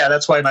 Mm-hmm. Yeah,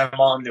 that's why my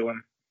mom knew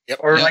him. Yep.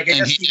 Or like I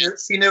guess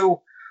she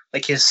knew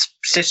like his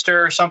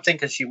sister or something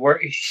because she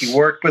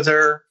worked with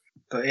her.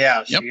 But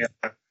yeah, she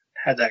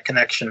had that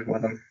connection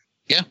with him.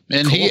 Yeah,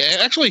 and cool.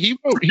 he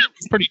wrote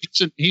pretty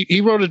decent.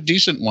 He wrote a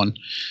decent one.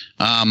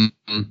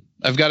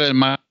 I've got it in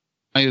my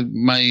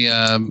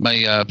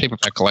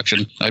paperback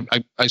collection.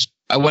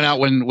 I went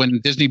out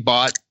when Disney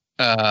bought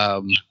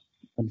Star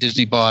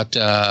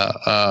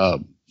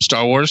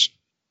Wars.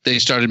 They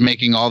started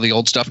making all the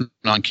old stuff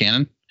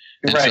non-canon.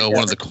 And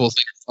one of the cool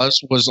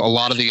things was a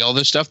lot of the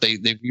other stuff. They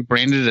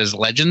rebranded it as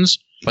Legends,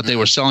 but they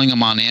were selling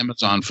them on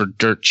Amazon for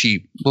dirt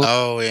cheap.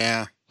 Oh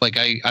yeah. Like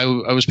I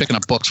was picking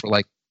up books for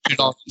like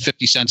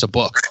 $2.50 a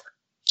book.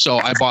 So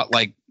I bought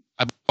like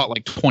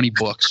 20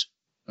 books,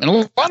 and a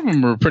lot of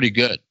them were pretty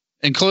good,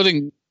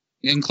 including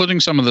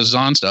some of the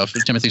Zahn stuff.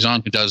 Timothy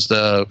Zahn, who does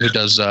the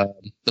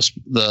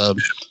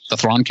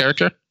Thrawn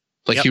character.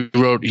 Like he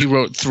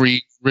wrote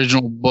 3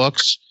 original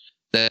books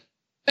that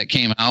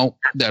came out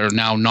that are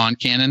now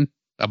non-canon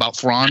about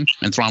Thrawn,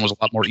 and Thrawn was a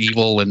lot more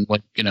evil and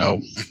like, you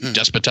know,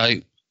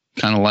 despotite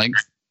kind of like,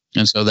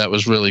 and so that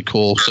was really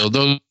cool. So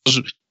those,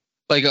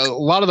 like a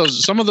lot of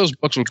those, some of those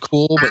books were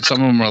cool, but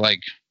some of them were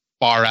like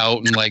far out,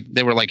 and like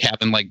they were like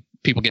having like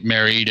people get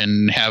married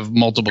and have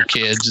multiple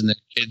kids, and the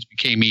kids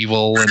became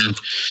evil and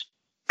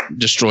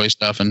destroy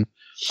stuff, and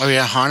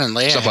Han and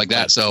Leia stuff like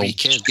that. So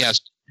kids. yes,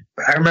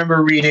 I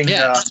remember reading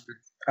Yeah.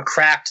 a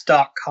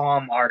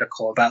Cracked.com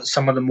article about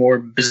some of the more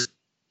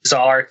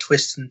bizarre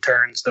twists and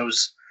turns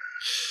those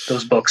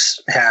books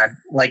had.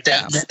 Like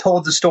that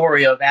told the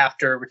story of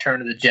after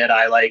Return of the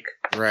Jedi, like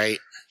Right.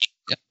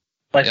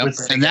 like with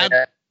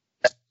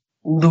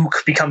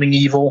Luke becoming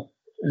evil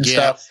and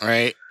stuff.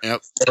 Right.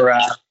 Yep. Or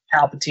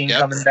Palpatine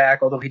coming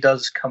back, although he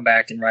does come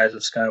back in Rise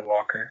of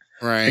Skywalker.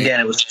 Right. Again,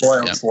 it was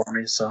spoiled for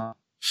me, so.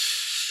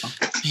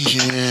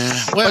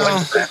 Yeah.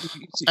 Well,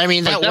 I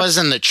mean, that was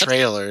in the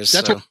trailers.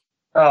 That's so. what,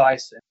 oh, I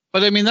see.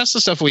 but I mean, that's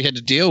the stuff we had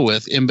to deal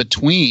with in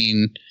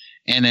between,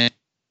 and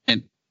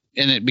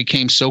it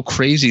became so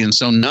crazy and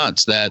so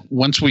nuts that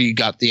once we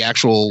got the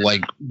actual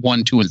like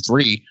 1, 2, and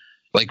 3,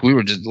 like we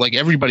were just like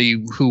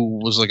everybody who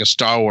was like a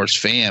Star Wars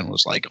fan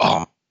was like,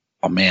 oh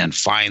man,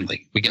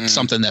 finally we get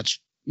something that's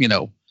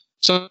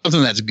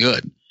something that's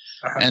good,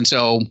 and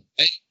so.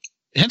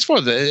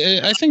 Henceforth,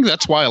 I think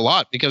that's why a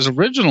lot, because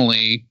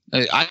originally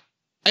I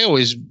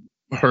always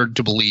heard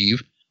to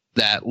believe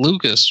that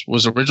Lucas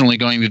was originally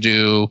going to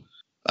do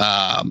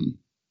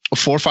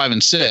 4, 5,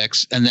 and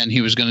 6, and then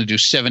he was going to do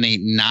 7, 8,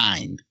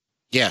 9.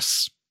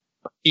 Yes,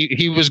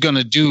 he was going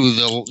to do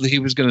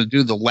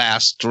the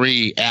last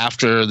 3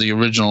 after the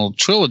original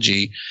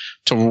trilogy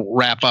to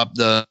wrap up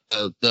the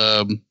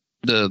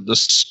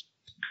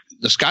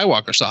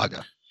Skywalker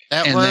saga.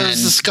 That and was then the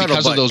scuttlebutt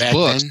because of those back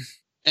books. then.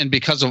 And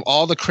because of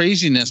all the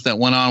craziness that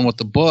went on with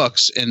the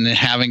books and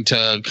having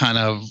to kind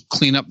of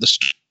clean up the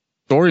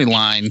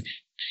storyline,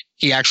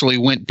 he actually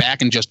went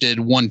back and just did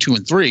 1, 2,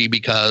 and 3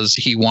 because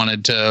he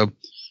wanted to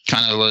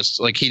kind of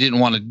like he didn't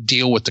want to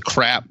deal with the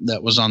crap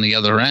that was on the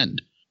other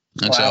end.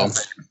 And so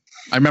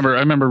I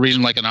remember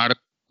reading like an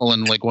article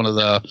in like one of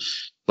the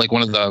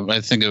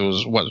I think it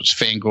was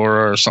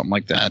Fangora or something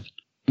like that,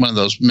 one of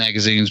those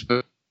magazines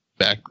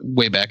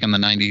way back in the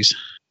 90s.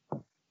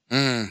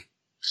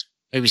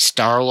 Maybe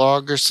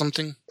Starlog or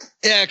something.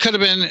 Yeah, it could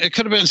have been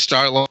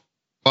Starlog.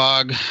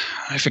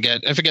 I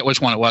forget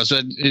which one it was.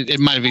 It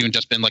might have even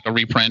just been like a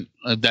reprint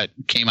that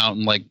came out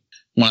in like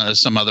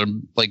some other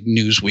like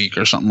Newsweek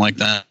or something like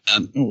that.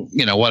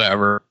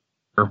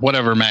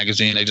 Whatever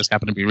magazine I just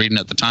happened to be reading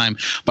at the time.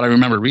 But I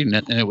remember reading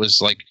it, and it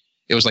was like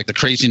the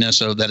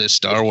craziness of that is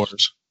Star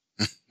Wars.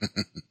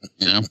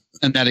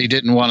 And that he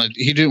didn't want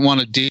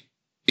to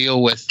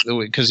deal with,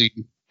 because it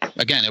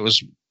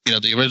was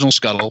the original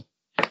Scuttle.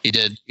 He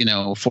did,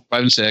 4, 5,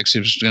 and 6. He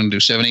was going to do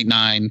 7, 8,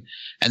 9,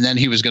 and then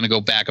he was going to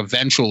go back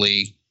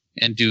eventually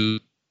and do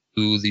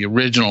the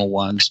original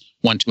ones,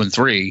 1, 2, and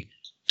 3,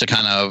 to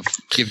kind of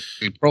give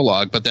a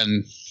prologue. But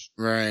then,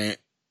 right,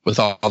 with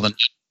all the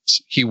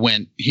he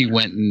went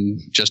and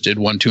just did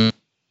 1, 2,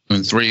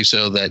 and 3,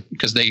 so that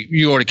because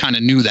you already kind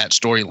of knew that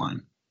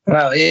storyline.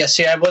 Well, yeah.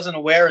 See, I wasn't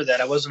aware of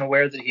that. I wasn't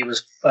aware that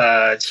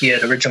he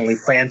had originally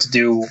planned to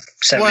do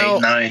 7,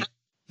 8, 9.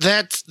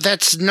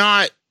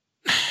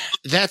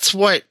 That's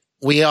what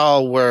we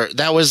all were.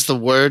 That was the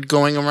word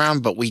going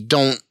around, but we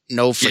don't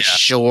know for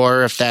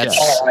sure if that's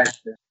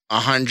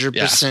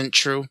 100%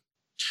 true.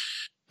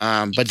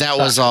 But that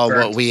was all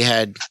what we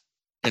had.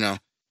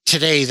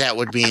 Today that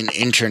would be an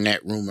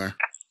internet rumor.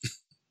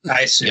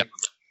 I see. Yep.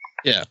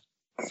 Yeah,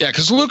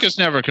 because Lucas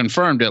never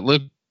confirmed it.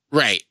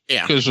 Right.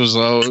 Yeah.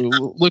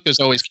 Lucas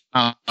always came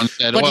out and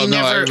said, but "Well, no,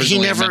 I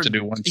originally meant to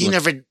do 1, 2." He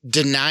never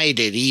denied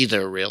it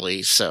either,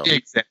 really. So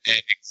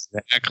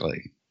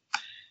exactly.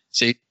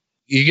 See,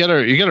 you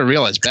gotta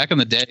realize back in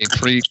the day,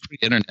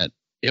 pre-internet,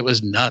 it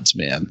was nuts,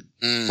 man.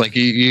 Like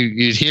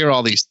you'd hear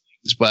all these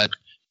things, but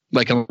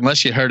like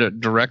unless you heard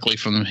it directly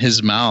from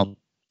his mouth,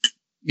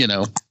 you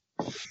never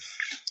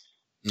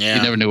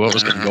knew what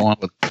was going to go on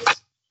with it.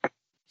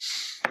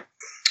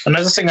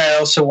 Another thing I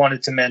also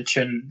wanted to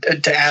mention,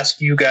 to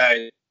ask you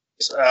guys,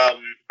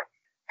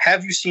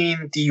 have you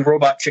seen the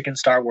Robot Chicken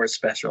Star Wars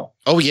special?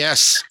 Oh,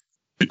 yes.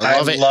 I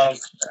love that.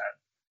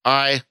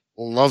 I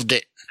loved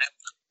it.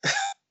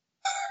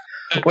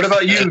 What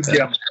about you,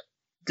 Jim?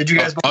 Did you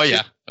guys? Oh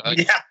yeah,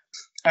 yeah.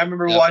 I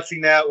remember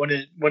watching that when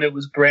it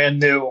was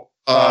brand new.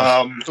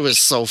 It was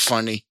so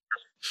funny.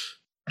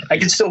 I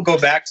can still go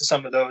back to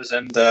some of those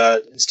and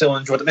still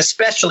enjoy them,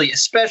 especially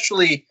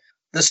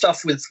the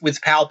stuff with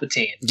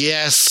Palpatine.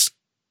 Yes,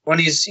 when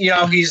he's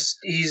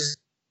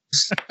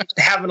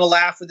having a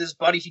laugh with his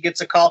buddy, he gets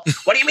a call.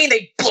 What do you mean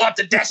they blew up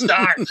the Death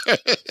Star?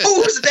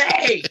 Who's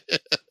they?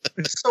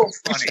 It's so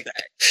funny.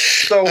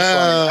 So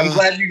funny. I'm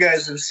glad you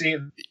guys have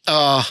seen.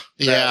 Oh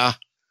yeah.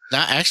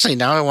 Now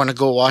I want to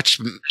go watch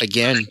them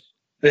again.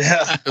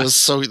 Yeah,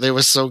 they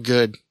were so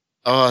good.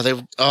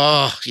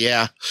 Oh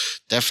yeah,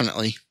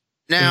 definitely.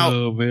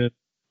 Now,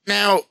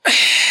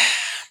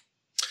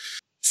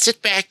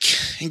 sit back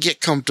and get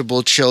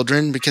comfortable,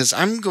 children, because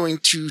I'm going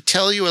to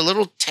tell you a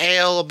little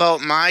tale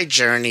about my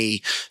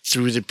journey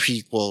through the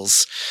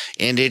prequels,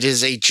 and it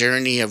is a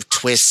journey of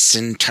twists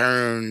and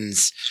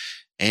turns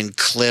and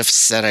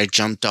cliffs that I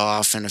jumped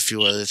off and a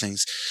few other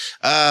things.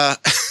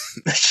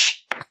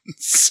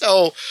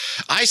 So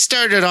I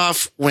started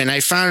off when I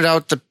found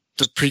out the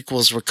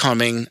prequels were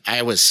coming.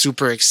 I was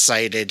super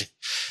excited.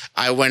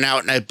 I went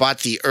out and I bought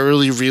the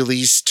early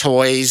release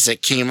toys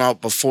that came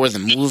out before the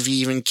movie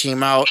even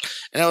came out.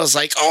 And I was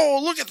like, oh,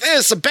 look at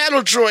this, a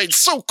battle droid,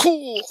 so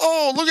cool.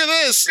 Oh, look at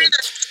this.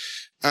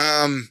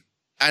 And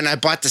I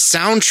bought the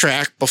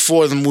soundtrack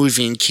before the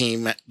movie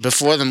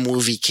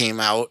came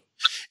out.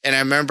 And I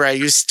remember I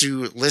used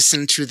to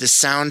listen to the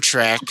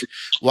soundtrack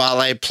while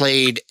I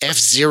played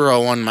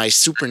F-Zero on my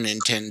Super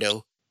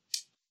Nintendo.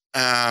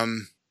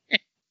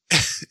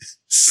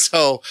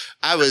 So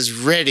I was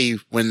ready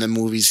when the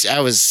movies, I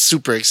was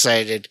super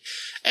excited.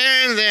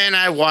 And then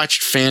I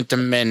watched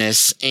Phantom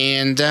Menace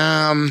and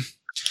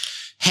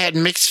had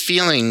mixed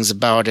feelings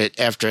about it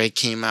after it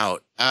came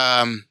out.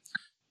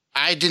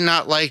 I did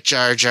not like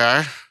Jar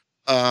Jar,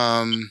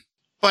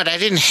 but I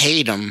didn't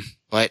hate him.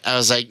 But I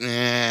was like,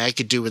 I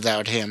could do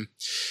without him.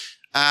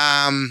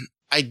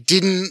 I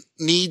didn't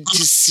need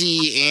to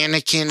see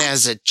Anakin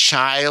as a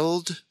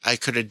child. I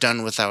could have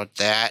done without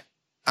that.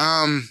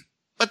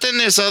 But then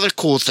there's other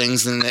cool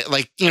things in it,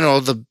 like, you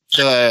know,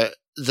 the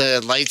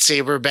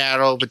lightsaber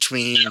battle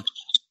between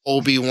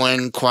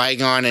Obi-Wan,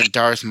 Qui-Gon, and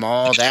Darth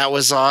Maul. That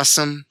was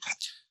awesome.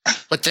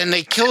 But then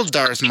they killed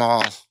Darth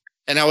Maul.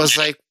 And I was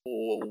like,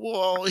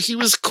 well, he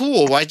was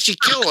cool. Why'd you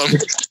kill him?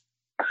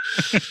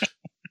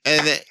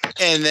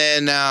 and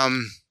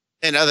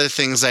then other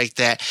things like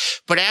that.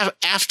 But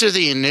after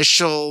the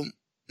initial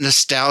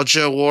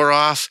nostalgia wore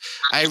off,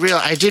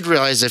 I did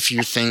realize a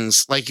few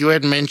things. Like you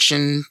had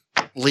mentioned,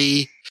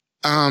 Lee,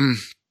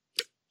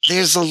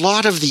 there's a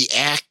lot of the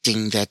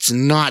acting that's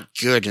not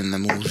good in the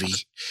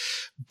movie.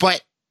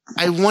 But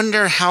I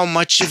wonder how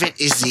much of it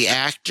is the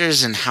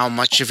actors and how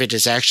much of it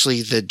is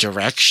actually the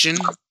direction.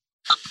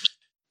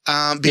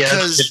 Because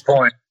that's a good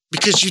point.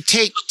 Because you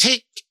take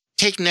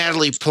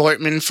Natalie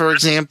Portman, for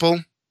example,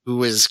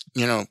 who is,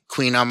 you know,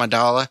 Queen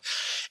Amidala,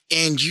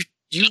 and you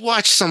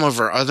watch some of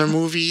her other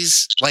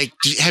movies. Like,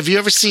 have you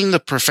ever seen The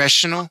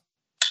Professional?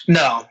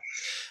 No.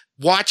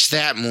 Watch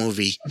that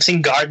movie. I've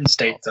seen Garden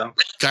State, though.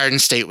 Garden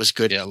State was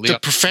good. Yeah, The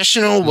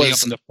Professional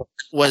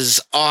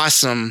was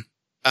awesome.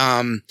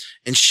 And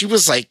she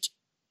was like,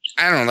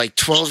 I don't know, like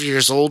 12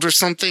 years old or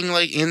something,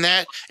 like in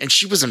that, and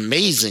she was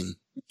amazing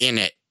in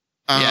it.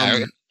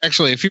 Yeah,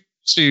 actually, if you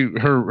see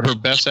her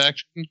best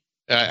action,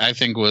 I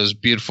think was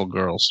Beautiful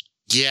Girls.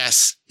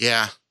 Yes,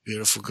 yeah,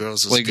 Beautiful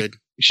Girls was good.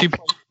 She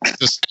played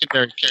the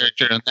secondary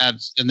character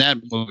in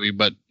that movie,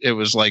 but it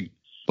was like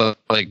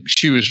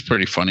she was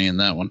pretty funny in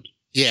that one.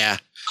 Yeah,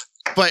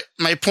 but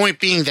my point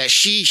being that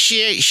she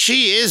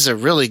is a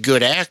really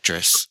good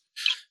actress.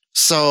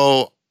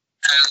 So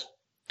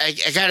I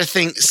got to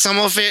think some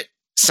of it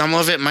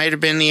might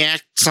have been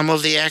some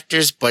of the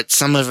actors, but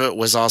some of it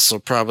was also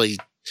probably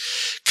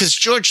because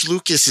George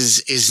Lucas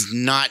is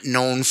not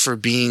known for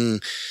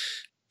being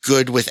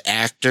good with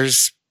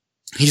actors.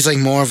 He's like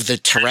more of the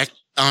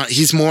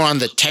he's more on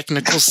the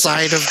technical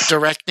side of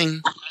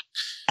directing.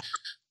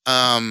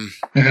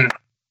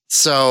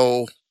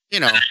 So, you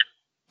know,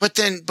 but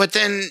then,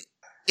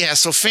 yeah,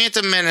 so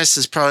Phantom Menace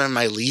is probably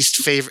my least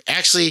favorite.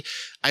 Actually,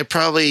 I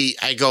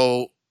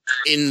go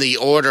in the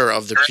order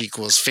of the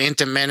prequels.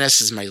 Phantom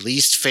Menace is my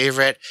least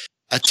favorite.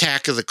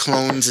 Attack of the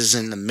Clones is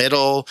in the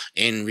middle,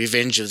 and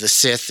Revenge of the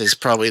Sith is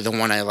probably the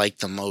one I like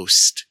the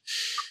most.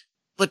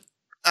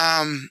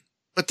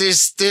 But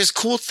there's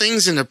cool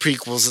things in the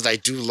prequels that I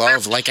do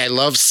love. Like I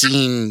love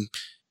seeing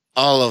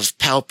all of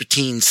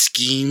Palpatine's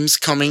schemes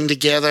coming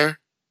together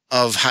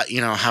of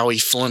how he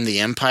formed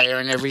the Empire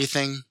and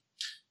everything.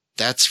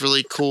 That's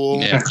really cool.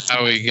 Yeah,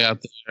 how he got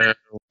there.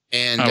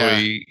 And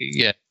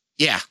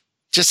yeah.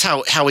 Just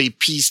how he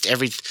pieced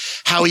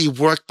how he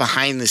worked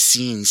behind the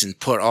scenes and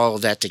put all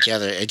of that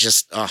together. It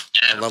just, I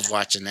love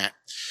watching that.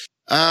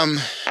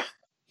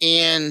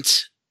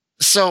 And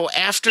so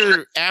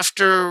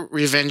after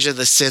Revenge of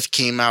the Sith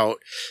came out,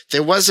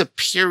 there was a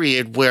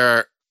period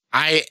where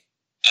I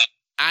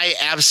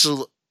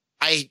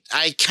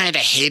kind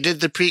of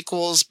hated the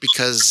prequels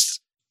because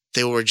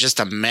they were just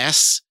a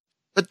mess.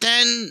 But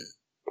then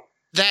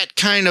that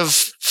kind of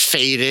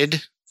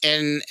faded,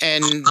 and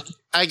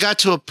I got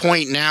to a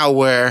point now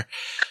where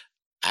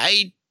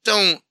I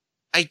don't,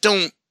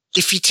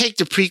 if you take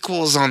the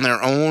prequels on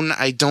their own,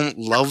 I don't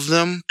love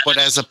them, but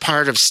as a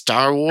part of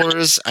Star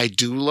Wars, I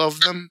do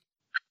love them.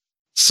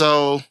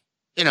 So,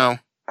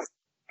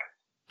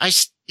 I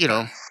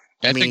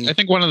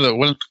think one of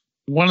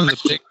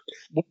the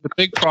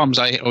big problems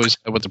I always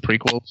had with the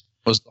prequels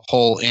was the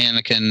whole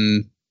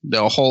Anakin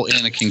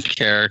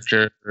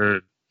character,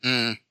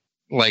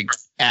 like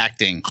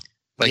acting.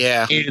 Like,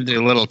 hated the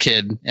little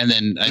kid, and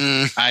then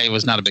I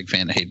was not a big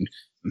fan of Hayden.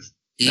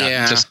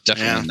 Yeah, just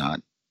definitely not.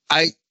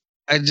 I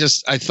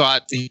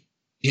thought he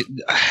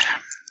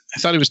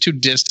was too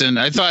distant.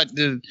 I thought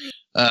the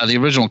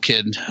original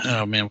kid.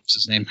 Oh man, what's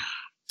his name?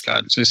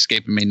 God, it's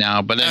escaping me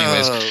now. But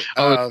anyways,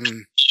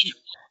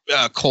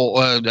 Cole.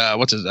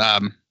 What's his?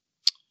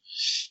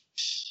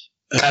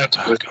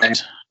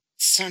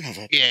 Son of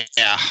a.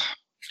 Yeah.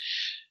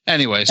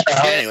 Anyways.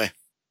 Anyway.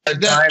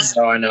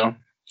 I know.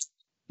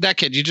 That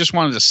kid, you just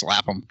wanted to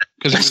slap him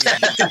because.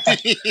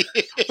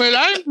 But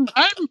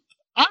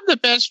I'm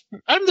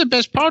the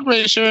best pod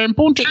racer in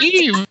Punta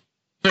Eve.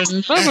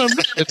 And blah, blah,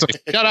 blah. It's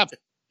like, shut up.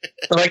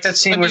 I like that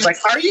scene where it's like,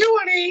 "Are you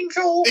an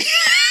angel?"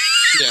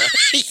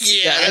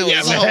 Yeah, it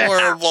was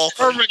horrible.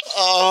 Perfect.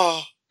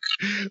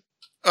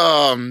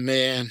 Oh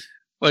man.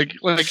 Like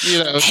And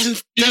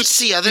that's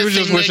the other you were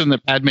thing just wishing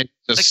that Padme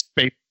just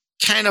space.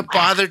 kind of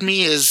bothered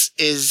me is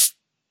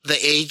the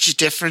age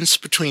difference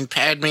between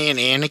Padme and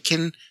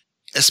Anakin,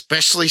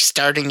 especially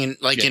starting in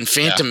in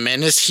Phantom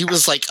Menace. He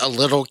was like a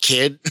little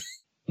kid.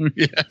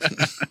 Yeah.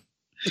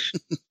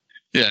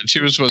 Yeah,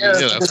 she was supposed to,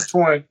 At this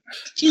point.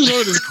 she was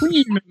already the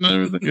queen and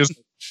everything. It's,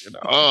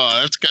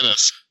 that's kind of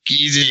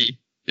skeezy.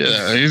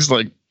 He's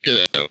like,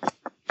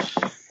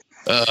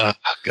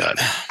 God.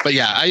 But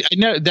yeah, I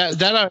know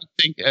that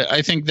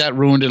I think that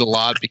ruined it a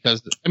lot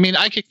because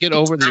I could get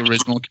over the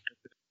original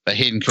character, but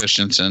Hayden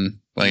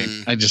Christensen,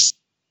 I just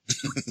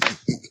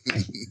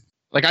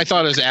I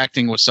thought his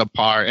acting was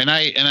subpar, and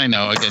I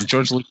know again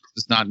George Lucas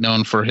is not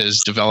known for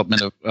his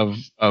development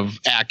of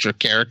actor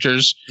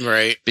characters,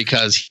 Right?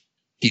 Because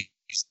he's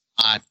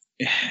not.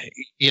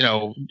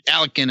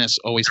 Alec Guinness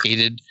always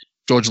hated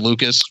George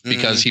Lucas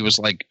because he was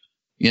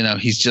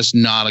he's just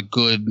not a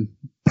good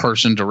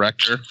person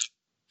director.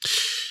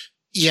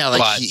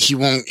 Yeah, he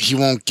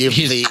won't give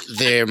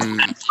their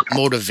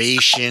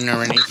motivation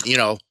or anything.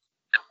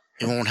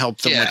 It won't help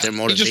them with their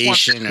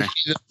motivation.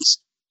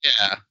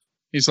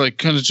 He's like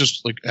kind of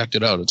just act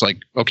it out. It's like,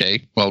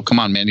 okay, well, come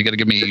on, man, you got to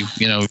give me,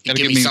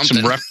 give me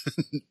some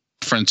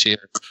reference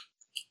here,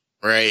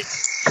 right?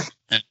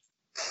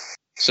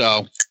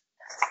 So,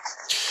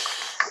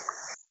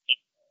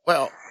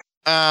 well,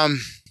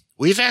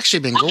 we've actually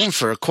been going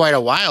for quite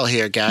a while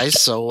here,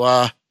 guys. So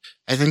I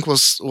think we'll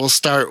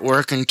start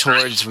working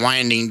towards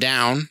winding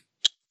down.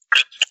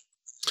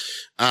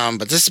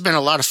 But this has been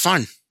a lot of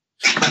fun.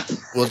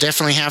 We'll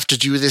definitely have to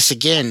do this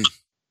again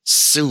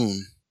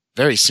soon,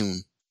 very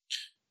soon.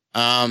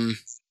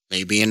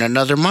 Maybe in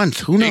another month.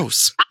 Who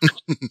knows?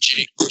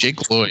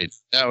 Jake Lloyd.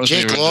 That was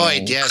Jake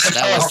Lloyd. Yes,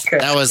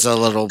 that was a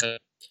little.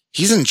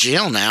 He's in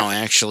jail now,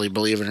 actually.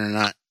 Believe it or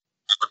not,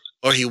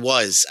 or he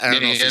was. I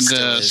don't know if he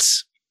still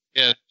is.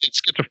 Yeah,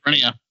 it's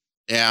schizophrenia.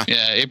 Yeah.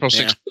 April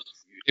 6th.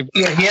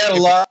 Yeah, he had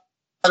a lot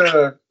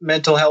of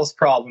mental health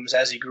problems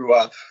as he grew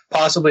up.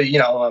 Possibly,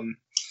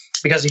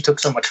 because he took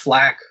so much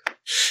flack.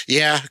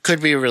 Yeah,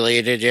 could be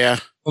related. Yeah.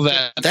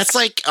 Well, that's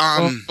like.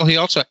 Well, he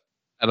also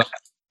had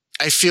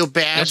I feel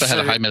bad. He also had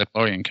a high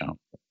midichlorian count.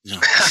 No.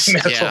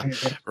 Yeah,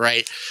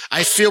 right.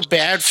 I feel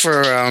bad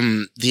for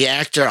the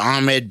actor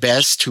Ahmed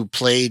Best who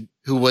played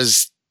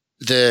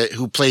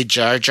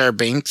Jar Jar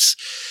Binks,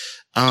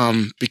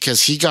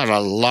 because he got a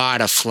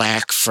lot of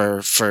flack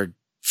for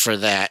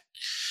that.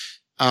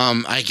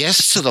 I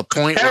guess to the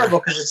point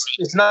terrible because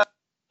it's not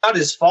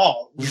his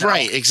fault.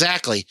 Right,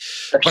 exactly.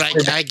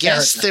 But I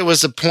guess there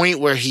was a point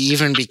where he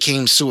even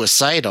became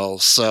suicidal.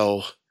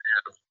 So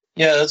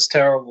yeah, that's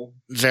terrible.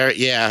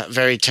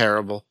 Very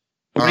terrible.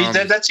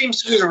 That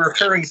seems to be a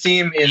recurring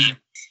theme in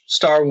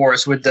Star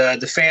Wars, with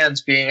the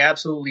fans being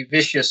absolutely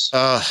vicious.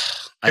 I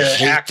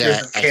hate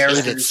that. I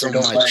hate it so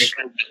much.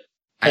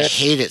 I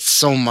hate it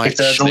so much.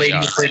 The lady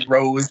who played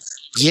Rose.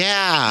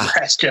 Yeah.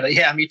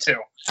 Yeah, me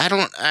too. I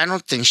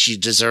don't think she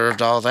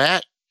deserved all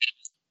that.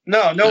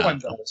 No one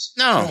does.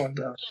 No one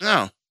does.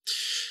 No.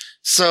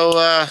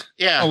 So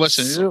yeah. Oh,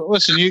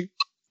 listen.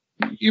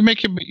 You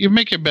make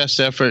your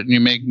best effort, and you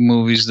make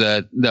movies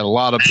that a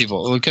lot of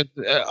people look at.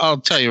 I'll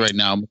tell you right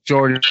now,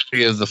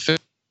 majority of the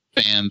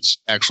fans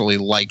actually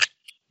like,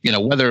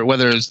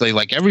 whether it's they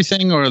like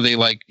everything or they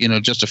like,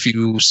 just a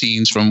few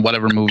scenes from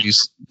whatever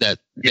movies that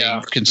they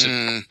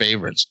consider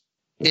favorites.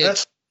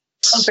 That's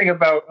something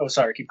about. Oh,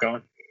 sorry, keep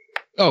going.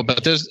 Oh,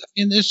 but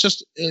it's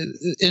just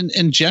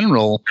in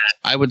general,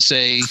 I would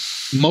say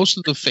most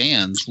of the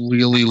fans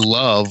really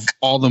love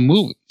all the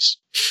movies.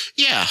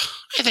 Yeah,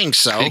 I think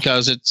so.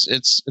 Because it's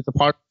a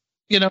part,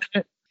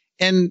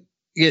 and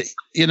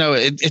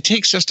it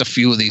takes just a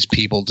few of these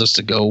people just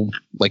to go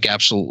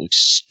absolutely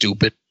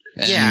stupid.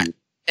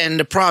 And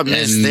the problem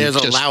is they're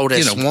the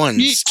loudest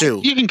ones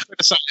too. You can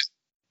criticize.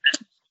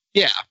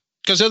 Yeah,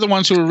 because they're the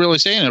ones who are really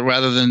saying it,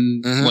 rather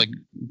than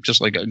just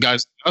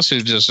guys like us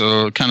who just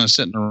kind of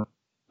sitting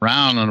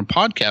around on a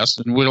podcast,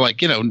 and we're right.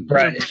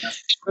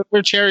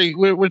 We're cherry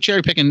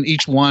picking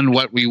each one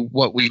what we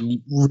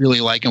really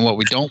like and what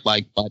we don't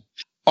like. But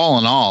all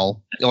in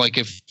all,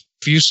 if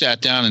you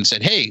sat down and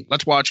said, "Hey,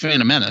 let's watch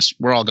Phantom Menace,"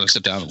 we're all going to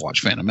sit down and watch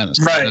Phantom Menace.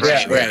 Right.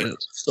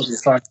 It'll be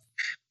fun.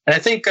 And I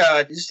think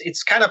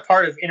it's kind of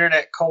part of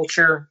internet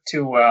culture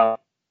to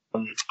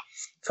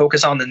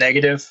focus on the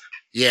negative.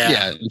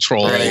 Yeah, and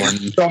troll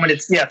and so many,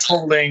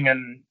 trolling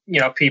and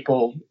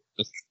people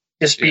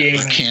just being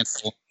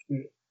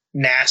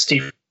nasty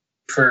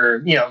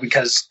for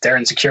because they're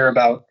insecure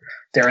about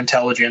their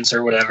intelligence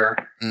or whatever.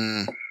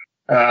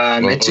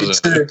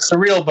 It's a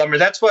real bummer.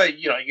 That's why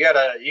you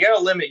gotta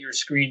limit your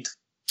screen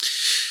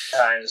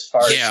time as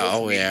far as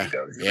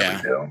goes.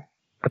 Yeah. Really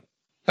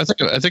I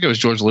think it was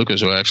George Lucas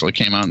who actually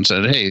came out and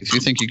said, "Hey, if you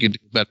think you could do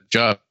a better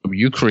job,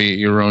 you create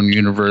your own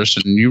universe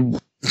and you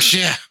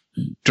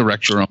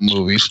direct your own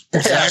movies.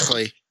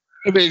 Exactly.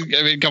 I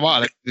mean, come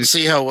on.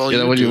 See how well you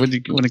know, do.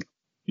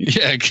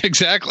 Yeah,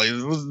 exactly.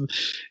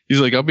 He's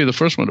like, I'll be the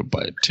first one to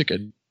buy a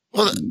ticket.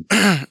 Well,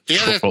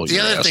 the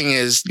other thing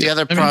is, the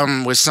other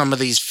problem with some of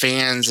these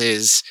fans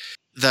is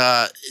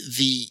the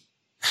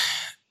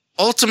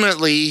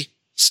ultimately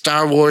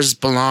Star Wars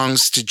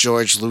belongs to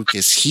George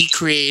Lucas. He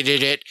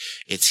created it.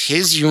 It's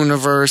his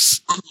universe.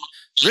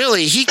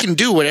 Really, he can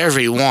do whatever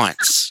he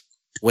wants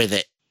with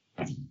it.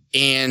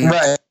 And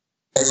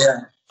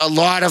a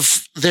lot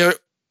of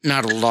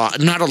not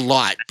a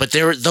lot, but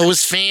there are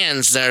those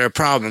fans that are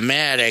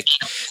problematic.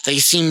 They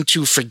seem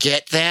to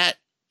forget that,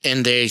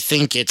 and they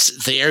think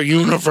it's their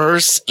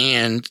universe,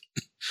 and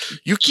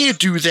you can't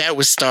do that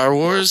with Star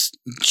Wars.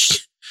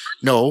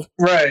 No.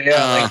 Right,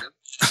 yeah.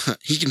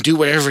 He can do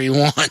whatever he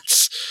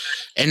wants.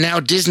 And now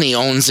Disney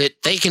owns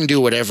it. They can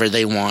do whatever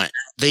they want.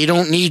 They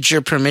don't need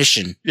your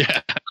permission.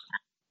 Yeah.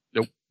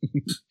 Nope.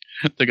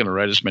 They're going to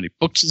write as many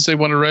books as they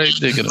want to write.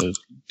 They're going to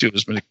do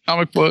as many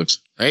comic books.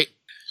 Right?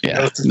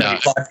 Yeah. No.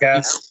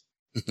 Podcast.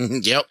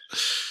 Yep.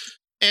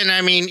 And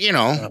I mean, you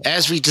know,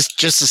 as we just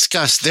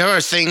discussed, there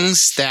are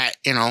things that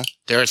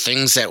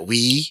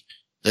we,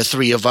 the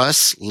three of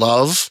us,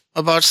 love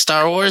about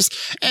Star Wars,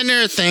 and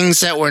there are things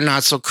that we're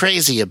not so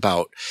crazy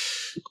about.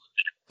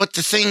 But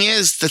the thing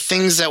is, the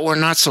things that we're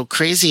not so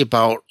crazy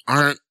about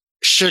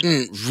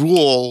shouldn't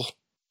rule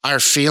our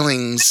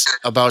feelings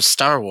about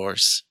Star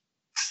Wars.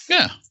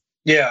 Yeah.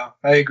 Yeah,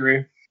 I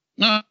agree.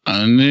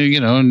 And, you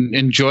know,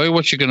 enjoy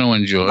what you're going to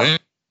enjoy.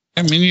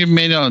 I mean, you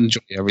may not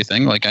enjoy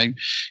everything. Like I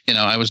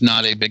was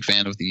not a big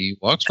fan of the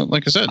Ewoks, but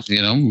like I said,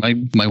 you know,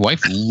 my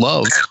wife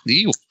loved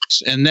the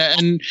Ewoks, and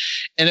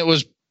it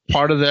was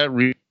part of that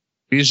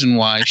reason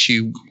why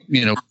she,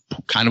 you know,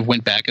 kind of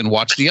went back and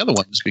watched the other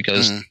ones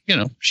because, you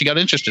know, she got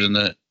interested in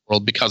the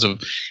world because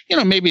of, you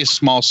know, maybe a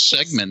small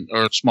segment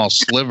or a small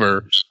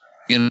sliver,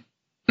 you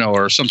know,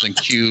 or something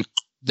cute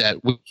that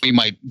we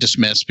might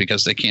dismiss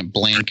because they can't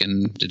blink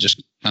and they're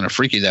just kind of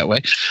freaky that way.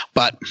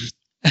 But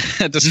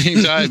at the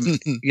same time,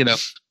 you know,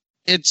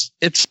 it's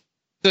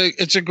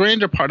a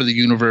grander part of the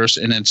universe,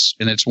 and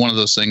it's one of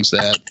those things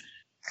that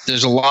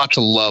there's a lot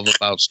to love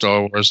about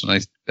Star Wars, and I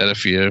think that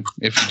if you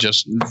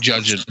just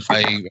judge it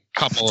by a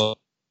couple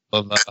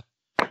of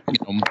you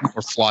know,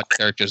 more flawed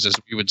characters, as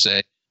we would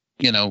say,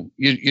 you know,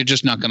 you're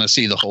just not going to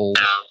see the whole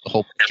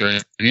picture,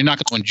 and you're not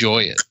going to enjoy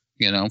it.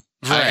 You know,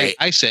 Right.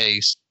 I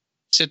say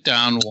sit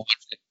down, watch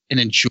it, and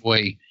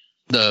enjoy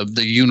the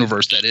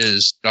universe that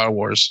is Star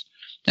Wars.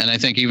 And I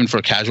think even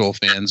for casual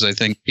fans, I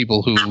think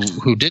people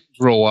who didn't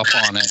grow up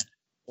on it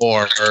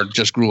or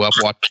just grew up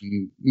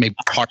watching maybe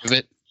part of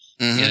it,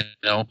 you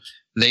know,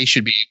 they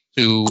should be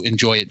to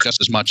enjoy it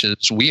just as much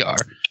as we are,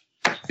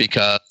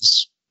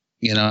 because,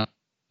 you know,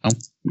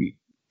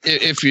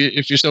 if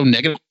you're so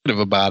negative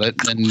about it,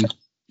 then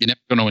you're never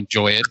going to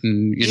enjoy it,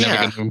 and you're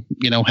never going to,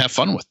 you know, have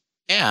fun with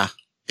it. Yeah.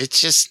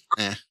 It's just,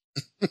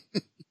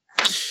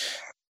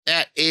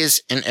 That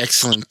is an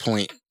excellent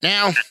point.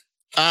 Now,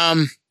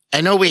 I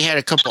know we had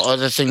a couple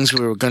other things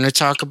we were going to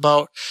talk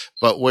about,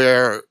 but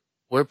we're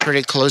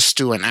pretty close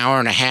to an hour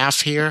and a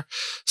half here.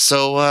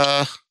 So,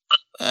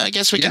 I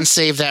guess we can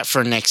save that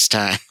for next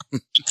time.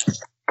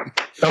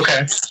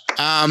 Okay.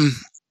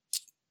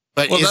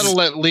 But that'll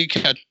let Lee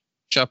catch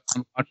up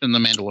on watching The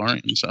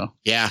Mandalorian. So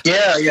Yeah.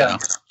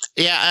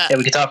 Yeah,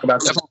 We could talk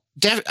about that.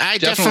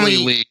 definitely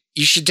Lee.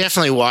 You should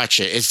definitely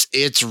watch it.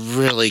 It's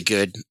really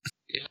good.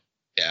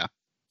 Yeah.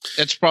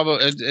 It's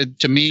probably,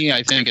 to me,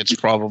 I think it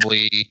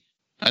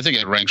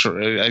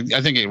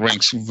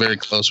ranks very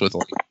close with,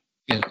 like,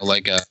 you know,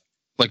 like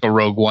a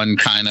Rogue One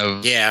kind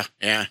of. Yeah.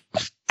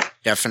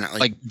 Definitely.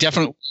 Like,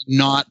 definitely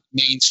not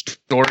main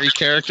story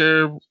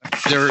character.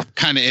 There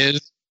kind of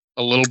is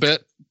a little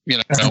bit, you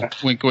know,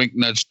 wink, wink,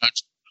 nudge,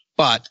 nudge.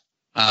 But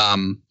I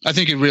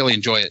think you really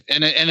enjoy it,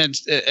 and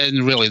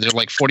really they're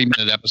like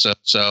 40-minute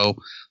episodes. So,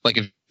 like,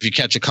 if you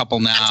catch a couple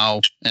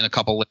now and a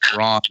couple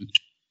later on, I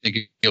think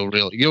you'll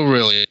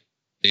really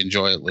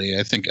enjoy it, Lee.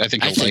 I think you'll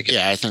like it.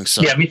 Yeah, I think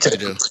so. Yeah, me too. I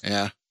do.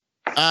 Yeah.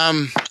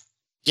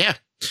 Yeah.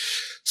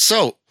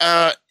 So,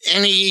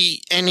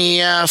 any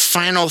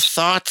final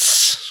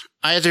thoughts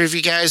either of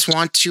you guys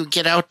want to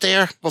get out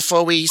there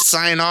before we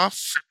sign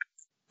off?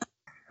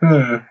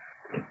 I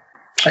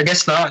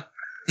guess not.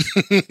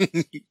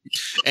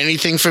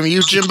 Anything from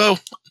you, Jimbo?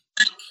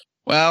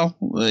 Well,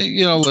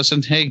 you know,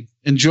 listen, hey,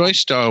 enjoy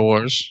Star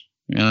Wars.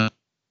 You know,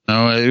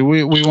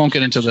 we won't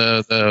get into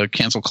the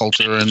cancel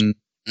culture and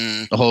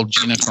the whole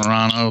Gina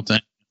Carano thing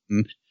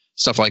and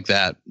stuff like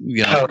that.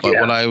 You know, but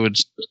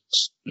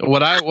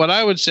what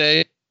I would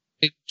say,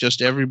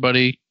 just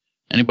anybody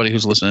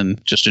who's listening,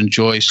 just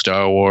enjoy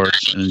Star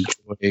Wars and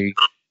enjoy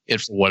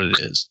it for what it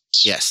is.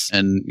 Yes.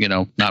 And, you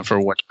know, not for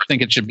what you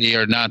think it should be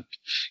or not,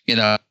 you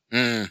know.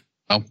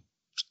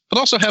 But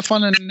also have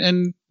fun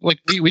and like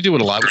we do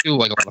it a lot. We do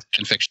like a lot of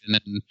fan fiction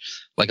and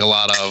like a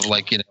lot of,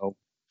 like, you know,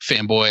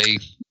 fanboy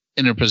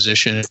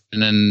interposition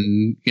and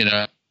then, you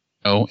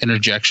know,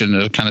 interjection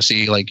to kind of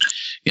see, like,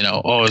 you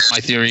know, is my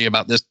theory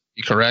about this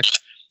correct?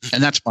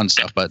 And that's fun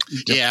stuff. But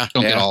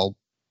don't get all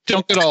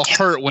don't get all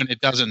hurt when it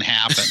doesn't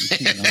happen.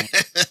 You know?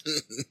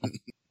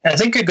 I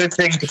think a good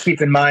thing to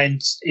keep in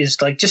mind is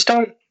like just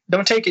don't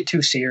take it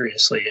too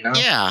seriously, you know?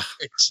 Yeah,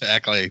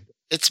 Exactly.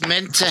 it's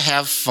meant to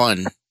have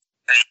fun.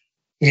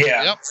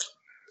 Yeah. Yep.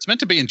 It's meant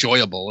to be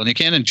enjoyable, and you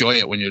can't enjoy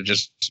it when you're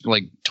just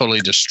like totally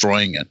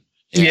destroying it.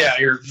 Yeah,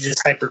 you're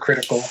just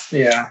hypercritical.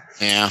 Yeah.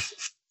 Yeah.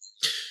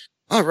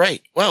 All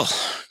right. Well,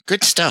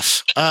 good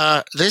stuff.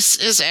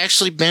 This has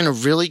actually been a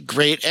really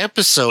great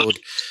episode.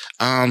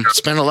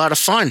 It's been a lot of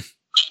fun.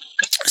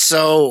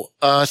 So,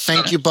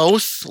 thank you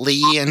both,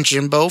 Lee and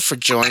Jimbo, for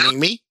joining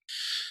me.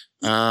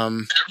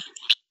 And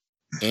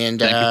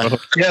Thank you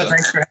both. Yeah,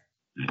 thanks for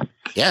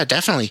yeah,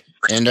 definitely.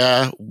 And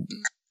I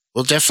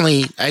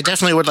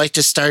definitely would like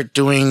to start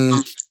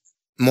doing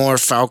more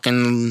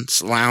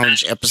Falcon's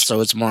Lounge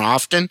episodes more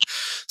often.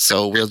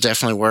 So we'll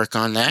definitely work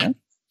on that.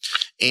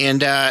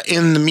 And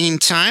in the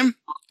meantime,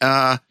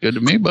 Good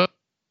to me, but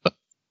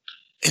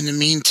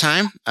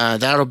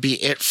that'll be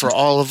it for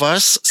all of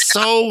us.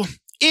 So,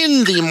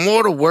 in the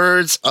immortal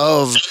words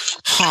of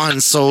Han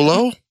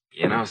Solo,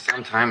 You know,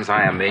 sometimes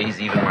I amaze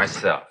even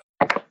myself.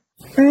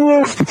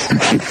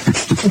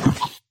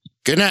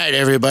 good night,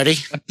 everybody.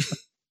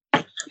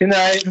 Good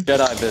night.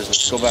 Jedi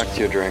business. Go back to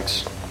your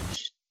drinks.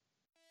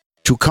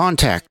 To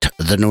contact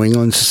the New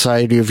England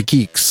Society of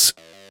Geeks,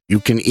 you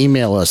can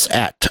email us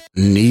at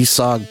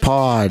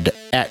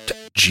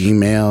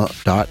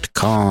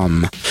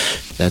nesogpod@gmail.com.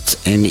 That's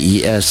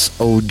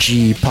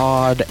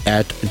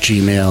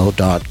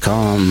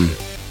nesogpod@gmail.com.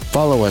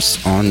 Follow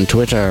us on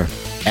Twitter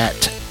at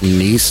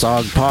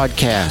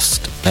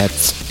nesogpodcast.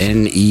 That's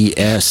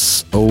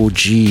NESOG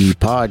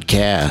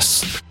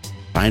podcast.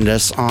 Find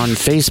us on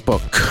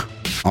Facebook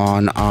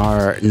on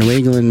our New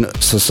England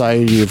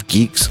Society of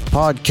Geeks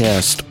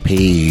podcast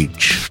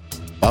page.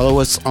 Follow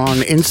us on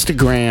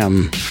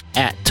Instagram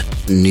at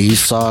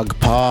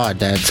nesogpod.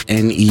 That's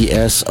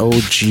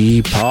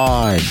NESOG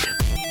pod.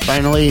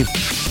 Finally,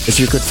 if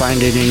you could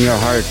find it in your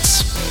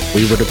hearts,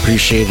 we would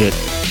appreciate it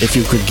if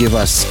you could give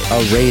us a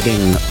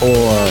rating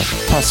or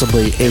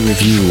possibly a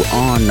review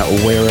on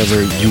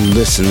wherever you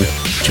listen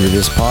to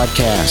this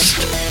podcast.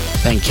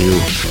 Thank you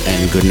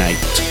and good night.